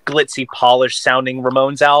more glitzy, polished sounding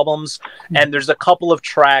Ramones albums. Mm-hmm. And there's a couple of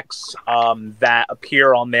tracks that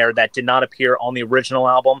appear on there that did not appear on the original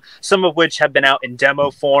album, some of which have been out in demo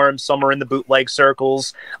form, some are in the bootleg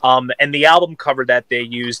circles. And the album cover that they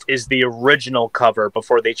used is the original cover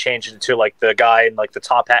before they changed it to like the guy in like the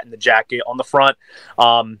top hat and the jacket on the front.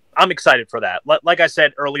 I'm excited for that. Like I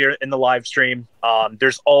said earlier in the live stream,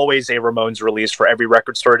 there's always a Ramones release for every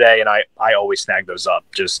record store day, and I always snag those up.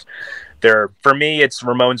 Just for me, it's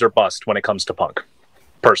Ramones or bust when it comes to punk,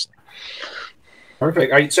 personally.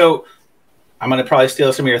 Perfect. All right, so I'm going to probably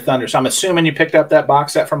steal some of your thunder. So I'm assuming you picked up that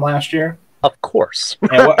box set from last year? Of course.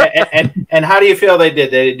 and how do you feel they did?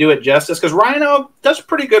 Did they do it justice? Because Rhino does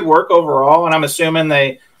pretty good work overall, and I'm assuming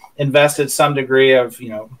they invested some degree of,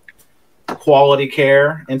 quality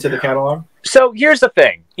care into the catalog. So here's the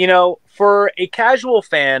thing, for a casual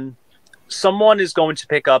fan, someone is going to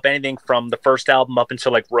pick up anything from the first album up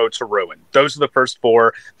until like Road to Ruin. Those are the first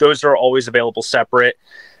 4. Those are always available separate.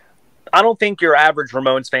 I don't think your average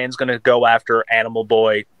Ramones fan is going to go after Animal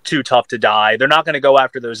Boy, Too Tough to Die. They're not going to go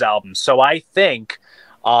after those albums. So I think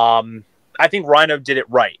Rhino did it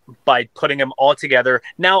right by putting them all together.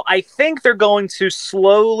 Now, I think they're going to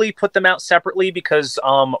slowly put them out separately because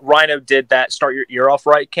Rhino did that Start Your Ear Off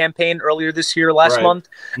Right campaign earlier this year, last month.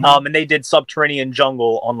 And they did Subterranean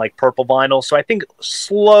Jungle on like purple vinyl. So I think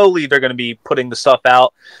slowly they're going to be putting the stuff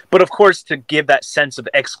out. But of course, to give that sense of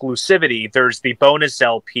exclusivity, there's the bonus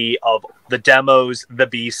LP of the demos, the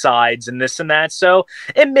B-sides, and this and that. So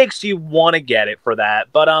it makes you want to get it for that.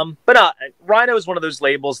 But Rhino is one of those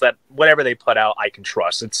labels that whatever they put out, I can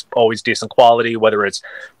trust. It's always decent quality, whether it's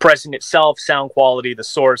pressing itself, sound quality, the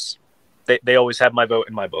source. They always have my vote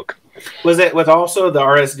in my book. Was it with also the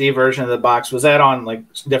RSD version of the box? Was that on like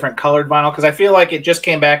different colored vinyl? Because I feel like it just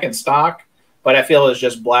came back in stock, but I feel it's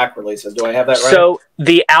just black releases. Do I have that right? So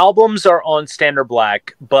the albums are on standard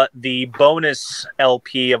black, but the bonus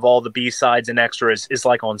LP of all the B-sides and extras is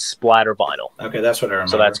like on splatter vinyl. Okay, that's what I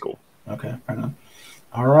remember. So that's cool. Okay, fair enough.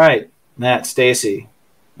 All right, Matt, Stacey,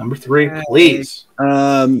 number 3, please.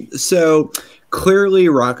 So clearly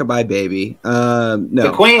Rockabye Baby. No.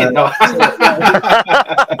 The Queen.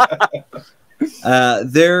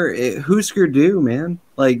 They're Husker Du, man.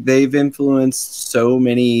 Like, they've influenced so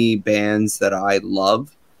many bands that I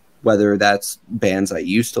love, whether that's bands I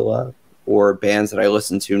used to love or bands that I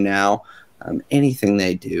listen to now. Anything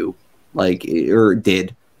they do, like, or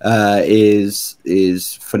did,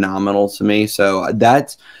 is phenomenal to me. So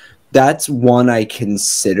that's one I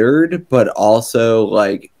considered, but also,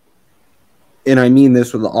 like, and I mean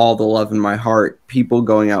this with all the love in my heart, people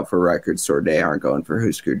going out for record store day aren't going for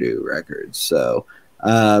Husker Du records. So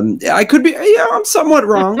I could be, I'm somewhat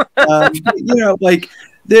wrong. Like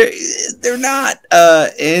they're not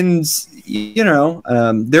ends.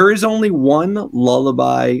 There is only one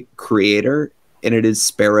lullaby creator, and it is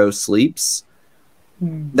Sparrow Sleeps.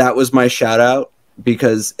 That was my shout out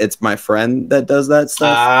because it's my friend that does that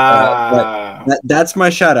stuff. That's my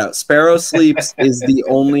shout out. Sparrow Sleeps is the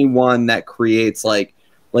only one that creates like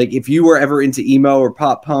if you were ever into emo or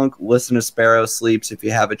pop punk, listen to Sparrow Sleeps if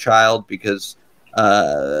you have a child, because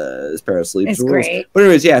Sparrow Sleeps it's rules. Great. But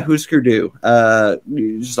anyways, yeah, Husker Du,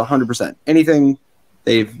 just 100%. Anything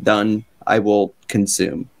they've done, I will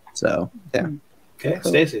consume. So yeah. Okay,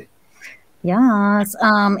 cool. Stacey. Yes.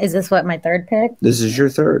 Is this my third pick? This is your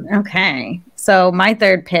third. Okay. So my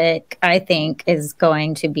third pick, I think, is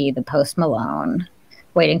going to be the Post Malone,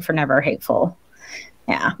 Waiting for Never Hateful.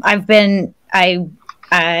 Yeah.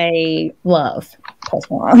 I love Post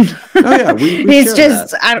Malone. Oh yeah, we he's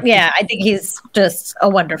just I think he's just a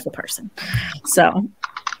wonderful person. So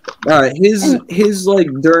his like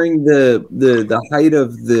during the height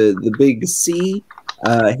of the big C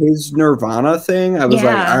his Nirvana thing, I was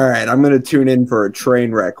like, all right, I'm going to tune in for a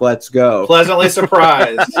train wreck. Let's go. Pleasantly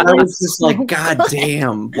surprised. I was just like, God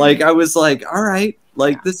damn. Like, I was like, all right,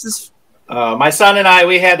 like, this is. My son and I,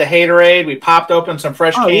 we had the haterade. We popped open some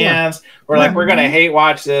fresh cans. We're like, we're going to hate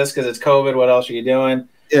watch this because it's COVID. What else are you doing?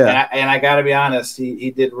 Yeah. And I got to be honest,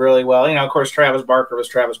 he did really well. You know, of course, Travis Barker was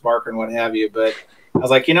Travis Barker and what have you. But I was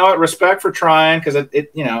like, you know what? Respect for trying because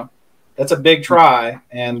it you know, that's a big try.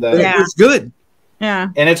 And it was good. Yeah.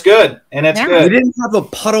 And it's good. And it's good. We didn't have a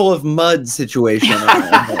puddle of mud situation.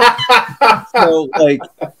 So, like,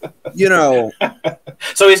 you know.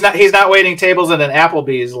 So he's not waiting tables at an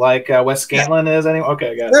Applebee's like Wes Scantlin is anymore.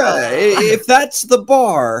 Okay, got it. Yeah, if that's the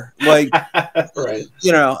bar, like, right.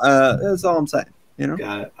 You know, that's all I'm saying. You know,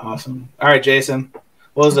 got it. Awesome. All right, Jason.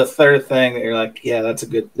 What was the third thing that you're like, yeah, that's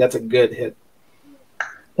a good hit?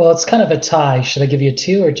 Well, it's kind of a tie. Should I give you a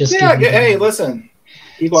 2 or just? Yeah. Hey, listen.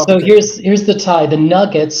 So here's the tie. The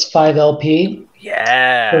Nuggets 5LP.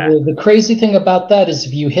 Yeah. So the crazy thing about that is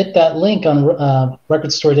if you hit that link on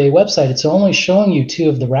Record Store Day website, it's only showing you 2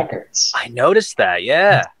 of the records. I noticed that.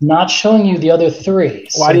 Yeah. It's not showing you the other 3.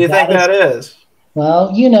 Why do you think that is?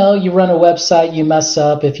 Well, you know, you run a website, you mess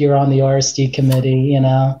up if you're on the RSD committee, you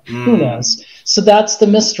know, who knows? So that's the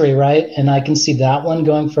mystery, right? And I can see that one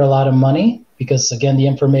going for a lot of money because, again, the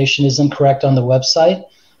information isn't correct on the website.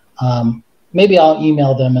 Maybe I'll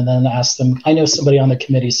email them and then ask them. I know somebody on the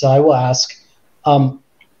committee, so I will ask. And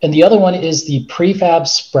the other one is the Prefab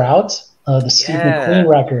Sprout, the Steve McQueen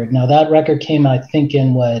record. Now, that record came, I think,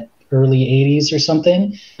 in early 80s or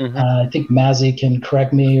something. I think Mazzy can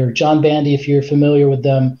correct me, or John Bandy, if you're familiar with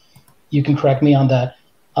them, you can correct me on that.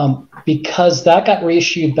 Because that got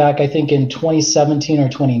reissued back, I think, in 2017 or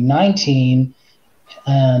 2019,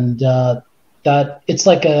 and that it's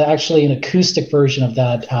like actually an acoustic version of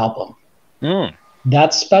that album.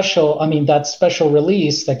 That special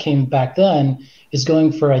release that came back then is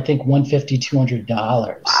going for, I think, $150,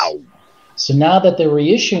 $200. Wow. So now that they're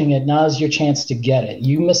reissuing it, now is your chance to get it.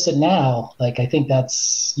 You miss it now, like, I think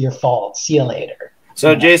that's your fault. See you later.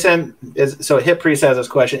 So Jason, Hit Priest has this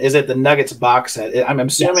question. Is it the Nuggets box set? I'm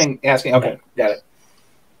assuming asking. Okay, got it.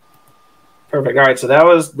 Perfect. All right, so that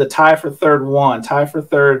was the tie for third one. Tie for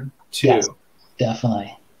third 2. Yes,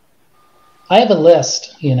 definitely. I have a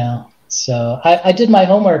list, you know. So I did my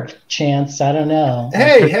homework, Chance. I don't know.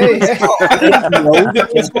 Hey. The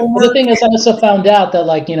thing is, I also found out that,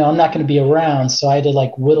 like, you know, I'm not going to be around, so I had to,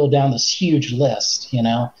 like, whittle down this huge list, you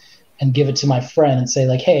know, and give it to my friend and say,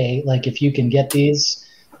 like, hey, like, if you can get these,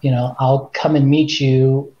 you know, I'll come and meet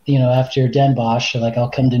you, you know, after Den Bosch. Like,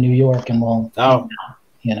 I'll come to New York and we'll,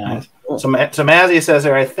 you know. Nice. So Mazzy says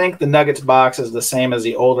there, I think the Nuggets box is the same as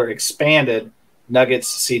the older expanded Nuggets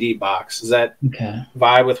CD box. Does that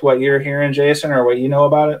vibe with what you're hearing, Jason, or what you know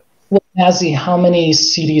about it? Well, Mazzy, how many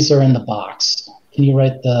CDs are in the box? Can you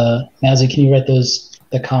write the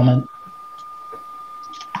comment?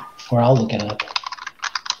 Or I'll look it up.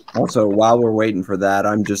 Also, while we're waiting for that,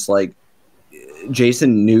 I'm just like,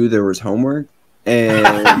 Jason knew there was homework. And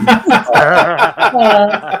I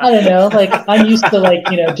don't know. Like, I'm used to, like,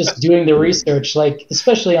 you know, just doing the research, like,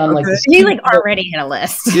 especially on like. He like already had a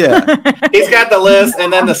list. Yeah, he's got the list,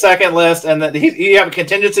 and then the second list, and then you have a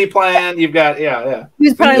contingency plan. You've got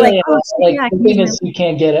He's probably the thing is, you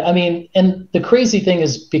can't get it. I mean, and the crazy thing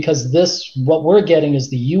is because what we're getting is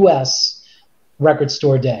the U.S. Record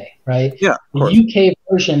Store Day, right? Yeah. The UK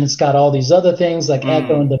version, it's got all these other things like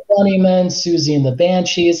Echo and the Bunnymen, Susie and the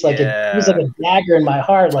Banshees. Like, it was like a dagger in my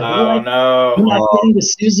heart. Like, oh what? no, you're not getting the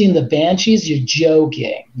Susie and the Banshees? You're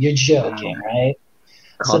joking, right?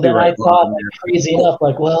 So then I thought, like, crazy enough,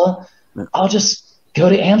 like, well, I'll just go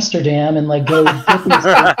to Amsterdam and, like, go get these things.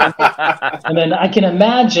 And then I can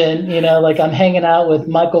imagine, you know, like, I'm hanging out with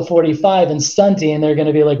Michael 45 and Stunty, and they're going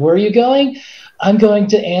to be like, where are you going? I'm going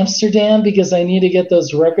to Amsterdam because I need to get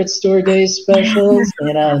those Record Store Day specials,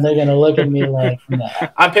 you know, and they're going to look at me like, no.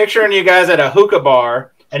 I'm picturing you guys at a hookah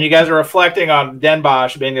bar, and you guys are reflecting on Den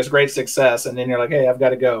Bosch being this great success, and then you're like, hey, I've got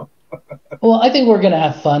to go. Well, I think we're going to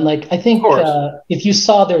have fun. Like, I think if you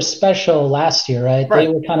saw their special last year, right? They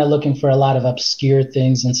were kind of looking for a lot of obscure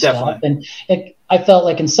things and stuff. And I felt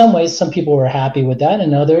like in some ways, some people were happy with that,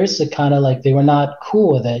 and others, it kind of like they were not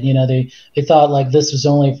cool with it. You know, they thought like this was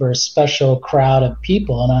only for a special crowd of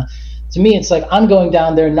people. And to me, it's like I'm going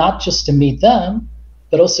down there not just to meet them,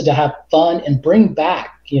 but also to have fun and bring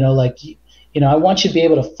back, you know, like, you know, I want you to be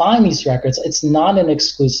able to find these records. It's not an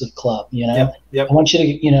exclusive club, you know. I want you to,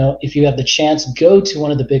 you know, if you have the chance, go to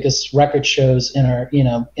one of the biggest record shows in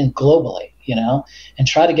globally, you know, and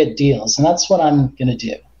try to get deals. And that's what I'm going to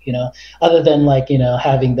do. other than like,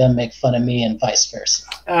 having them make fun of me and vice versa.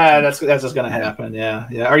 That's just going to happen. Yeah.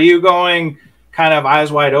 Are you going kind of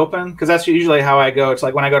eyes wide open? Because that's usually how I go. It's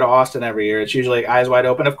like when I go to Austin every year, it's usually eyes wide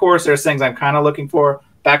open. Of course, there's things I'm kind of looking for.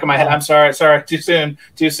 Back of my head. I'm sorry. Too soon,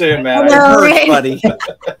 man. Hurts, buddy. Yeah,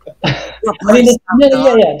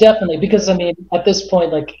 definitely. Because I mean, at this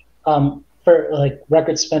point, like, for like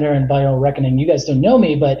Record Spinner and Vinyl Reckoning, you guys don't know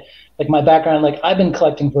me, but like my background, like I've been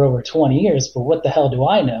collecting for over 20 years, but what the hell do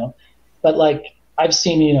I know? But like I've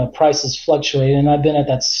seen, prices fluctuate, and I've been at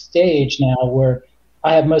that stage now where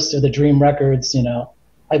I have most of the dream records,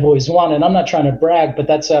 I've always wanted. I'm not trying to brag, but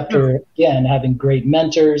that's after, again, having great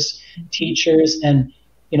mentors, teachers, and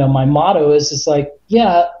my motto is like,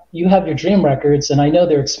 yeah, you have your dream records, and I know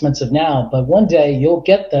they're expensive now, but one day you'll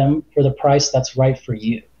get them for the price that's right for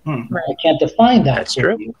you. Right. I can't define that. That's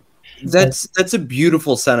true. You. That's a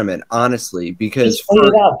beautiful sentiment, honestly, because just wait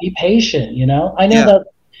it out, be patient. I know that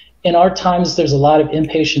in our times there's a lot of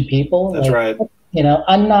impatient people. That's right.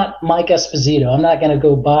 I'm not Mike Esposito. I'm not going to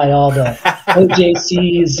go buy all the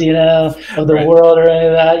OJCs, of the right. world or any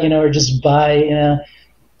of that, or just buy,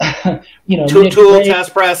 tool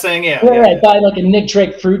test pressing, right. Buy like a Nick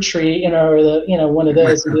Drake fruit tree, or the, one of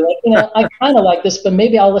those, and be like, I kind of like this, but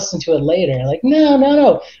maybe I'll listen to it later. Like,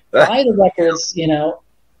 no, buy the records,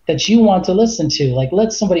 that you want to listen to. Like,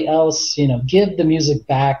 let somebody else, give the music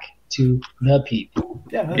back to the people.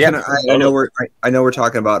 I know we're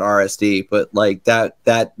talking about RSD, but like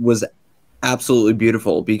that was absolutely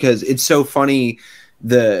beautiful, because it's so funny.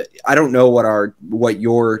 I don't know what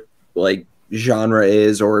your like genre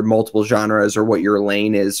is, or multiple genres, or what your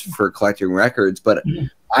lane is for collecting records, but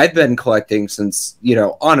I've been collecting since,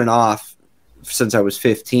 on and off since I was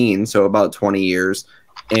 15, so about 20 years,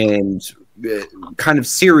 and kind of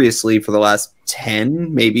seriously for the last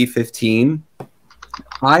 10, maybe 15.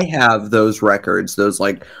 I have those records, those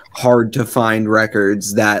like hard to find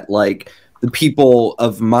records that like the people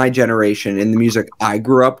of my generation and the music I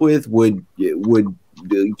grew up with would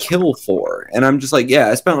kill for. And I'm just like, yeah,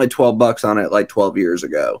 I spent like $12 on it like 12 years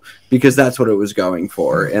ago, because that's what it was going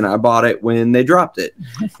for. And I bought it when they dropped it.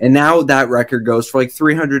 And now that record goes for like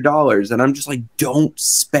 $300. And I'm just like, don't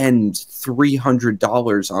spend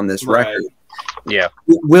 $300 on this record. Yeah.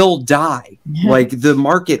 It will die. Like the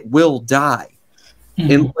market will die.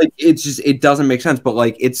 And like it doesn't make sense, but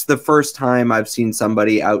like it's the first time I've seen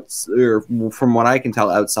somebody or from what I can tell,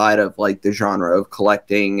 outside of like the genre of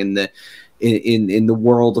collecting and in the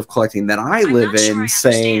world of collecting that I live in,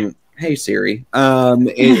 saying, "Hey Siri,"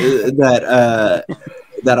 that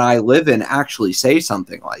I live in, actually say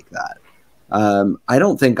something like that. I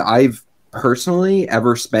don't think I've personally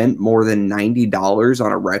ever spent more than $90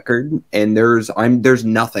 on a record, and there's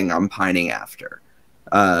nothing I'm pining after.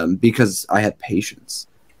 Because I have patience,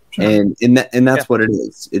 and that's what it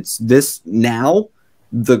is. It's this now.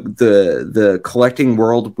 The collecting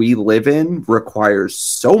world we live in requires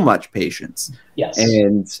so much patience. Yes,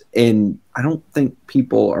 and I don't think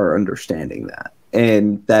people are understanding that,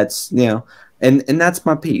 and that's And that's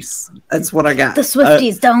my piece. That's what I got. The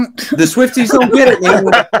Swifties don't. The Swifties don't get it, man.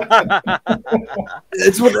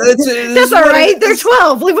 That's all right. They're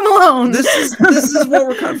 12. Leave them alone. This is what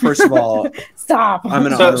we're cutting. First of all, stop.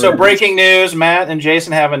 So breaking news: Matt and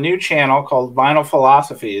Jason have a new channel called Vinyl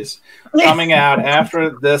Philosophies coming out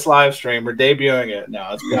after this live stream. We're debuting it.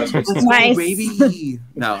 No, it's nice, baby.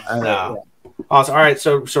 No. Awesome. All right.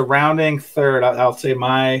 So rounding third, I'll say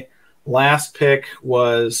my last pick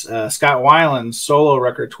was Scott Weiland's solo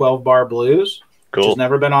record, 12 Bar Blues, which has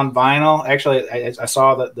never been on vinyl. Actually, I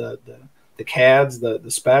saw the CADs, the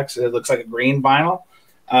specs. It looks like a green vinyl.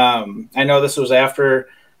 I know this was after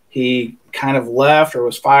he kind of left or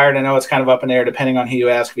was fired. I know it's kind of up in the air depending on who you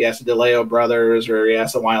ask. If you ask the DeLeo brothers or you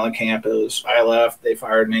ask the Weiland camp, it was I left, they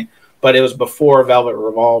fired me. But it was before Velvet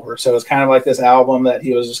Revolver. So it was kind of like this album that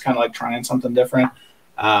he was just kind of like trying something different.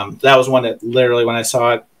 That was one that literally when I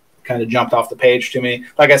saw it, kind of jumped off the page to me.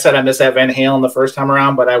 Like I said, I missed that Van Halen the first time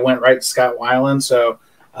around, but I went right to Scott Weiland, so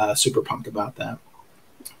super pumped about that.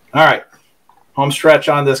 All right, home stretch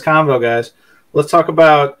on this convo, guys. Let's talk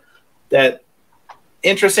about that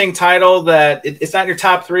interesting title that it's not your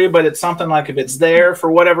top three, but it's something like if it's there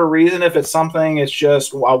for whatever reason, if it's something, it's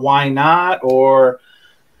just why not, or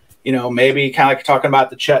maybe kind of like talking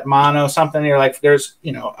about the Chet Mono, something you're like, there's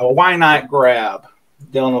a why not grab.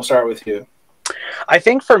 Dylan, we'll start with you. I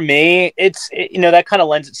think for me, that kind of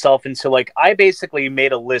lends itself into like, I basically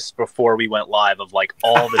made a list before we went live of like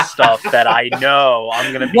all the stuff that I know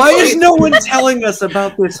I'm going to be. Why is no one telling us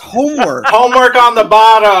about this homework? Homework on the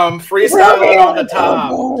bottom, freestyle on the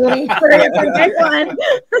top.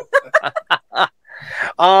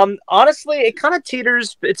 Honestly, it kind of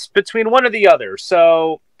teeters. It's between one or the other.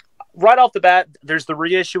 So right off the bat, there's the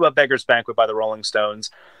reissue of Beggar's Banquet by the Rolling Stones.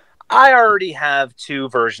 I already have two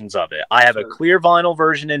versions of it. I have a clear vinyl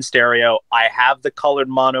version in stereo. I have the colored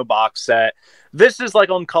mono box set. This is like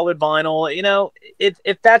on colored vinyl. You know,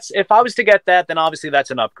 if I was to get that, then obviously that's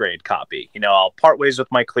an upgrade copy. You know, I'll part ways with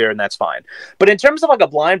my clear, and that's fine. But in terms of like a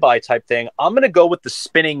blind buy type thing, I'm gonna go with the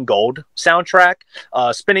Spinning Gold soundtrack.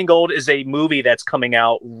 Spinning Gold is a movie that's coming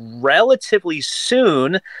out relatively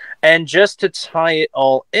soon, and just to tie it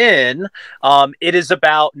all in, it is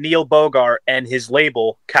about Neil Bogart and his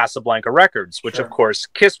label Casablanca Records, which of course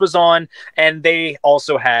Kiss was on, and they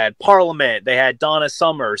also had Parliament. They had Donna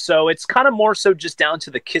Summer, so it's kind of more so just down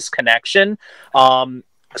to the Kiss connection.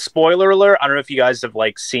 Spoiler alert, I don't know if you guys have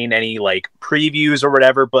like seen any like previews or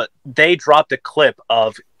whatever, but they dropped a clip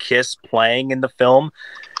of Kiss playing in the film.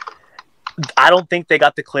 I don't think they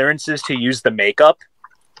got the clearances to use the makeup,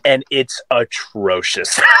 and it's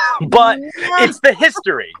atrocious. But it's the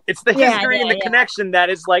history. It's the history and the connection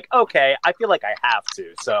that is like, okay, I feel like I have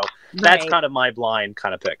to. So that's kind of my blind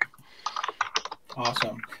kind of pick.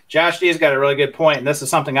 Awesome. Josh D's got a really good point, and this is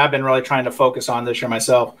something I've been really trying to focus on this year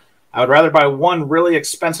myself. I would rather buy one really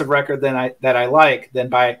expensive record that I like than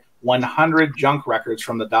buy 100 junk records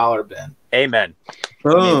from the dollar bin. Amen.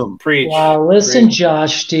 Boom. Preach. Wow, listen, preach.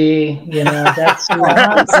 Josh D. You know, that's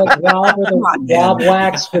what Rob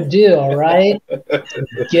Wax would do, all right?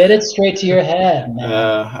 Get it straight to your head, man.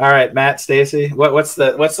 All right, Matt, Stacy. What's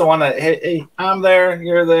the one that, hey, I'm there,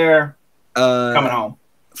 you're there, coming home?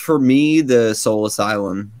 For me, the Soul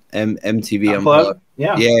Asylum, MTV Unplugged.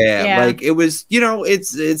 Yeah. Like it was, you know,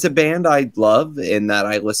 it's a band I love and that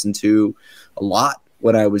I listened to a lot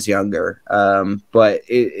when I was younger. But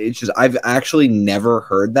it's just, I've actually never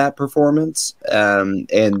heard that performance.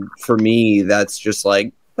 And for me, that's just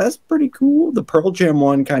like, that's pretty cool. The Pearl Jam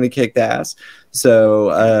one kind of kicked ass.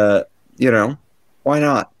 So, you know, why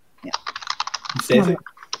not? Yeah. Stacey?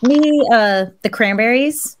 Me, the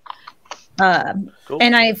Cranberries. Cool.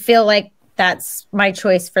 And I feel like that's my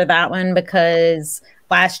choice for that one because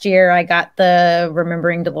last year I got the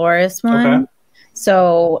Remembering Dolores one. Okay.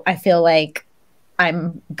 So I feel like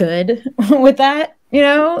I'm good with that, you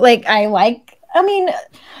know? Like I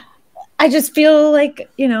just feel like,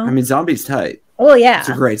 you know. I mean, Zombie's tight. Well, yeah. It's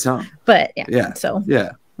a great song. But yeah. So.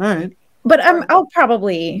 Yeah. All right. But I'll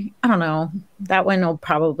probably, I don't know, that one will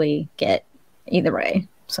probably get either way.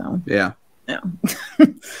 So. Yeah.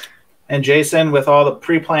 And Jason, with all the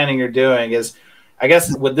pre-planning you're doing, I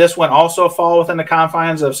guess would this one also fall within the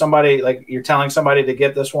confines of somebody, like you're telling somebody to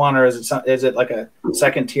get this one, or is it like a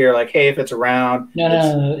second tier, like, hey, if it's around?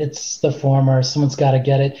 No, it's the former. Someone's got to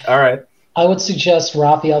get it. All right. I would suggest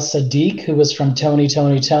Raphael Sadiq, who was from Tony.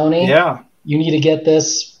 Yeah. You need to get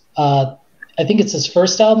this. I think it's his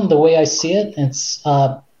first album, The Way I See It. It's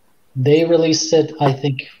they released it, I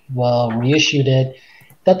think, reissued it.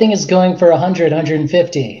 That thing is going for 100,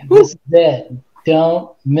 150. Woo. This is it.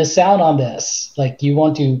 Don't miss out on this. Like, you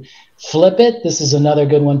want to flip it? This is another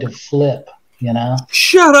good one to flip, you know?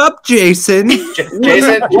 Shut up, Jason.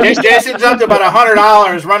 Jason's up to about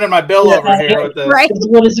 $100 running my bill over here with this. Right.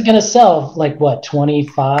 What is it going to sell? Like, what,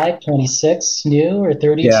 25, 26 new or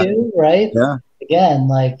 32, right? Yeah. Again,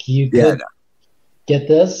 like, you could get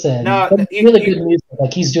this. And really good music.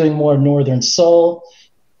 Like, he's doing more Northern Soul.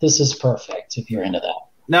 This is perfect if you're into that.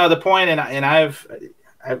 No, the point, and I've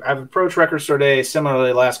approached Record Store Day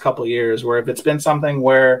similarly the last couple of years, where if it's been something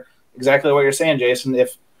where exactly what you're saying, Jason,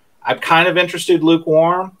 if I'm kind of interested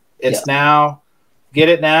lukewarm, it's now, get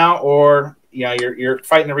it now, or you know you're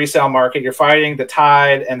fighting the resale market, you're fighting the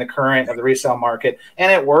tide and the current of the resale market, and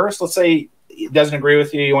at worst, let's say it doesn't agree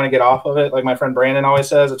with you, you want to get off of it, like my friend Brandon always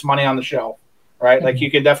says, it's money on the shelf, right? Mm-hmm. Like you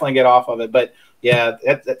can definitely get off of it, but yeah,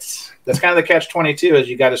 that's kind of the catch-22 is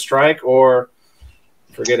you got to strike or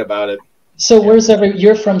forget about it. So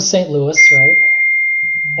you're from St. Louis, right?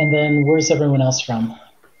 And then where's everyone else from?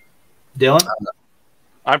 Dylan?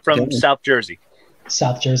 I'm from South Jersey.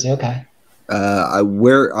 South Jersey, okay.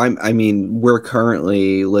 We're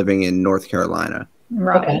currently living in North Carolina.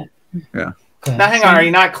 Right. Okay. Yeah. Okay. Now hang on, are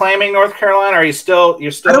you not claiming North Carolina? Are you still I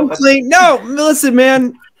don't claim. No, listen,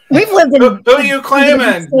 man. We've lived in. Who are you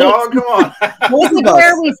claiming? Dog, come on.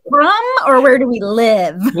 Where are we from, or where do we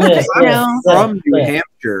live? I'm from New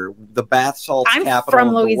Hampshire, the bath salts capital from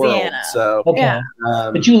of the Louisiana. world. So, okay.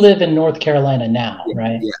 But you live in North Carolina now,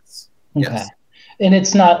 right? Yes. Okay. Yes. And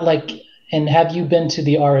it's not like. And have you been to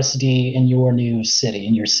the RSD in your city?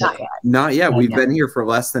 Not yet. We've been here for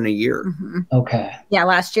less than a year. Mm-hmm. Okay. Yeah,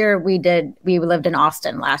 last year we lived in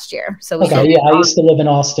Austin last year. So I used to live in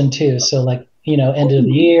Austin too. So like end of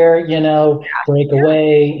the year,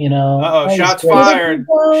 breakaway, Uh-oh, always shots great. fired.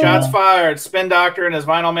 Shots Yeah. fired. Spin Doctor in his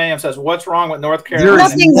Vinyl Mayhem says, "What's wrong with North Carolina?"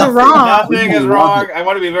 Nothing's wrong. Nothing is wrong. I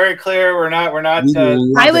want to be very clear. We're not. We We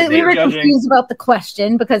were judging. confused about the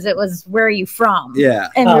question because it was, "Where are you from?" Yeah.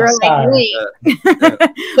 And we Oh, were like, sorry. "Wait."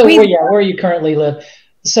 So We- where you currently live.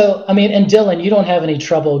 So, I mean, and Dylan, you don't have any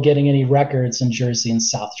trouble getting any records in Jersey and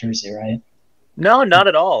South Jersey, right? No, not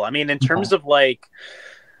at all. I mean, in terms of like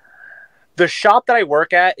the shop that I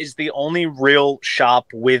work at is the only real shop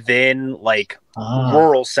within like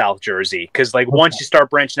rural South Jersey. Because like once you start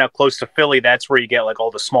branching out close to Philly, that's where you get like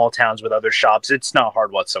all the small towns with other shops. It's not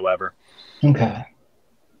hard whatsoever. Okay.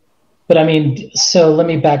 But I mean, so let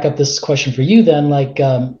me back up this question for you then. Like,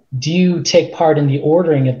 do you take part in the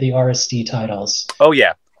ordering of the RSD titles? Oh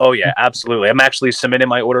yeah, absolutely. I'm actually submitting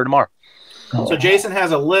my order tomorrow. So Jason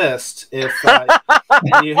has a list. If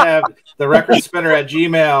you have the record spinner at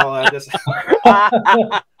Gmail,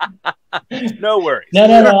 No worries.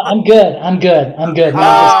 No. I'm good. I'm good.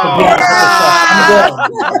 Oh,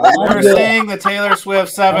 I'm we're seeing the Taylor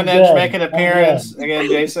Swift 7-inch make an appearance again.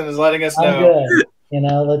 Jason is letting us know. I'm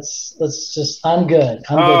good. Let's just. I'm good.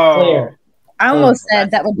 I'm good. Clear. I almost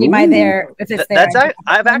said that would be my there if it's there.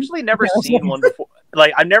 I've actually never seen one before.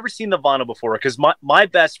 Like I've never seen the vinyl before because my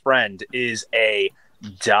best friend is a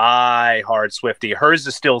die-hard Swiftie. Hers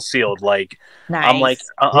is still sealed. Like Nice.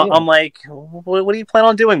 I'm like, what do you plan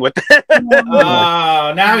on doing with it?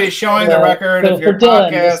 Oh, now he's showing the record of your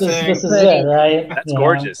Dylan, podcasting. this is it, right? That's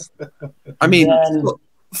gorgeous. I mean, Then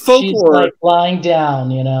folklore. she's like lying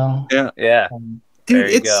down, Yeah. Dude, There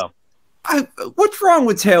you go. What's wrong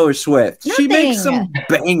with Taylor Swift? She makes Nothing. some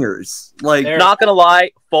bangers. Like, Not gonna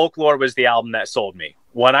lie, Folklore was the album that sold me.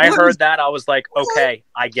 When I What heard is- that, I was like, okay,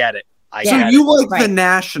 I get it. I so get you it. like Right. The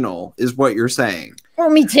National, is what you're saying? Well,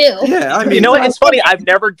 me too. Yeah, I mean, You know what? It's funny. I've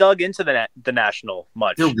never dug into the National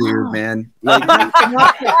much. you're weird, man. Like,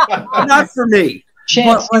 not for me.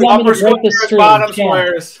 Chance, But, do you want me Upper to break the squares, stream? bottom Chance,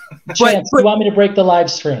 squares. Chance, do you want me to break the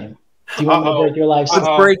live stream? Do you want me to break your live stream?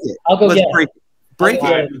 Let's break it. I'll go Let's get it. break it. Break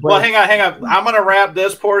I'll it. get it. Well, hang on. I'm going to wrap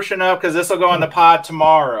this portion up because this will go on the pod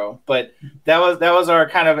tomorrow. But that was our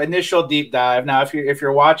kind of initial deep dive. Now, if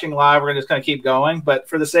you're watching live, we're just going to keep going. But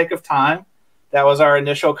for the sake of time, that was our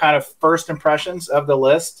initial kind of first impressions of the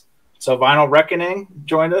list. So Vinyl Reckoning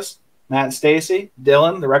joined us. Matt and Stacy,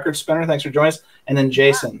 Dylan, the record spinner, thanks for joining us. And then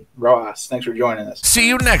Jason Roas, thanks for joining us. See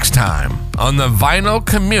you next time on the Vinyl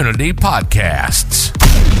Community Podcasts.